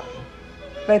 That was fun.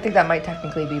 But I think that might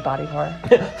technically be body horror.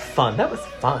 Fun. That was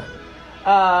fun.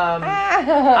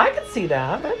 I could see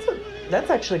that. That's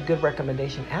actually a good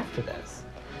recommendation after this.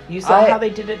 You saw how they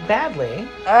did it badly.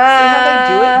 See how they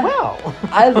do it well.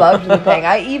 I loved The Thing.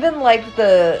 I even liked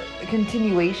the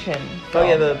continuation. Oh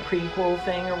yeah, film. the prequel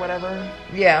thing or whatever.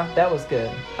 Yeah. That was good.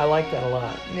 I like that a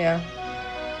lot. Yeah.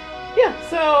 Yeah,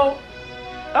 so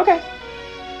okay.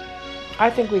 I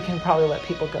think we can probably let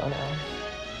people go now.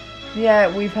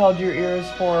 Yeah, we've held your ears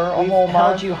for a We've whole held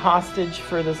month. you hostage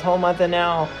for this whole month, and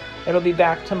now it'll be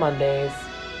back to Mondays.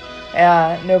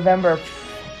 November.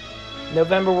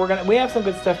 November, we have some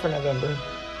good stuff for November.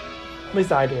 At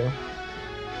least I do.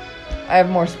 I have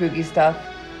more spooky stuff.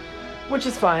 Which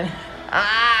is fine.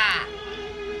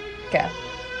 Okay.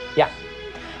 Yeah.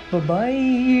 Bye-bye.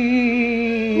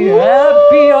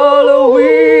 Happy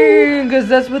Halloween, because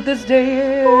that's what this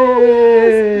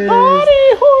day is.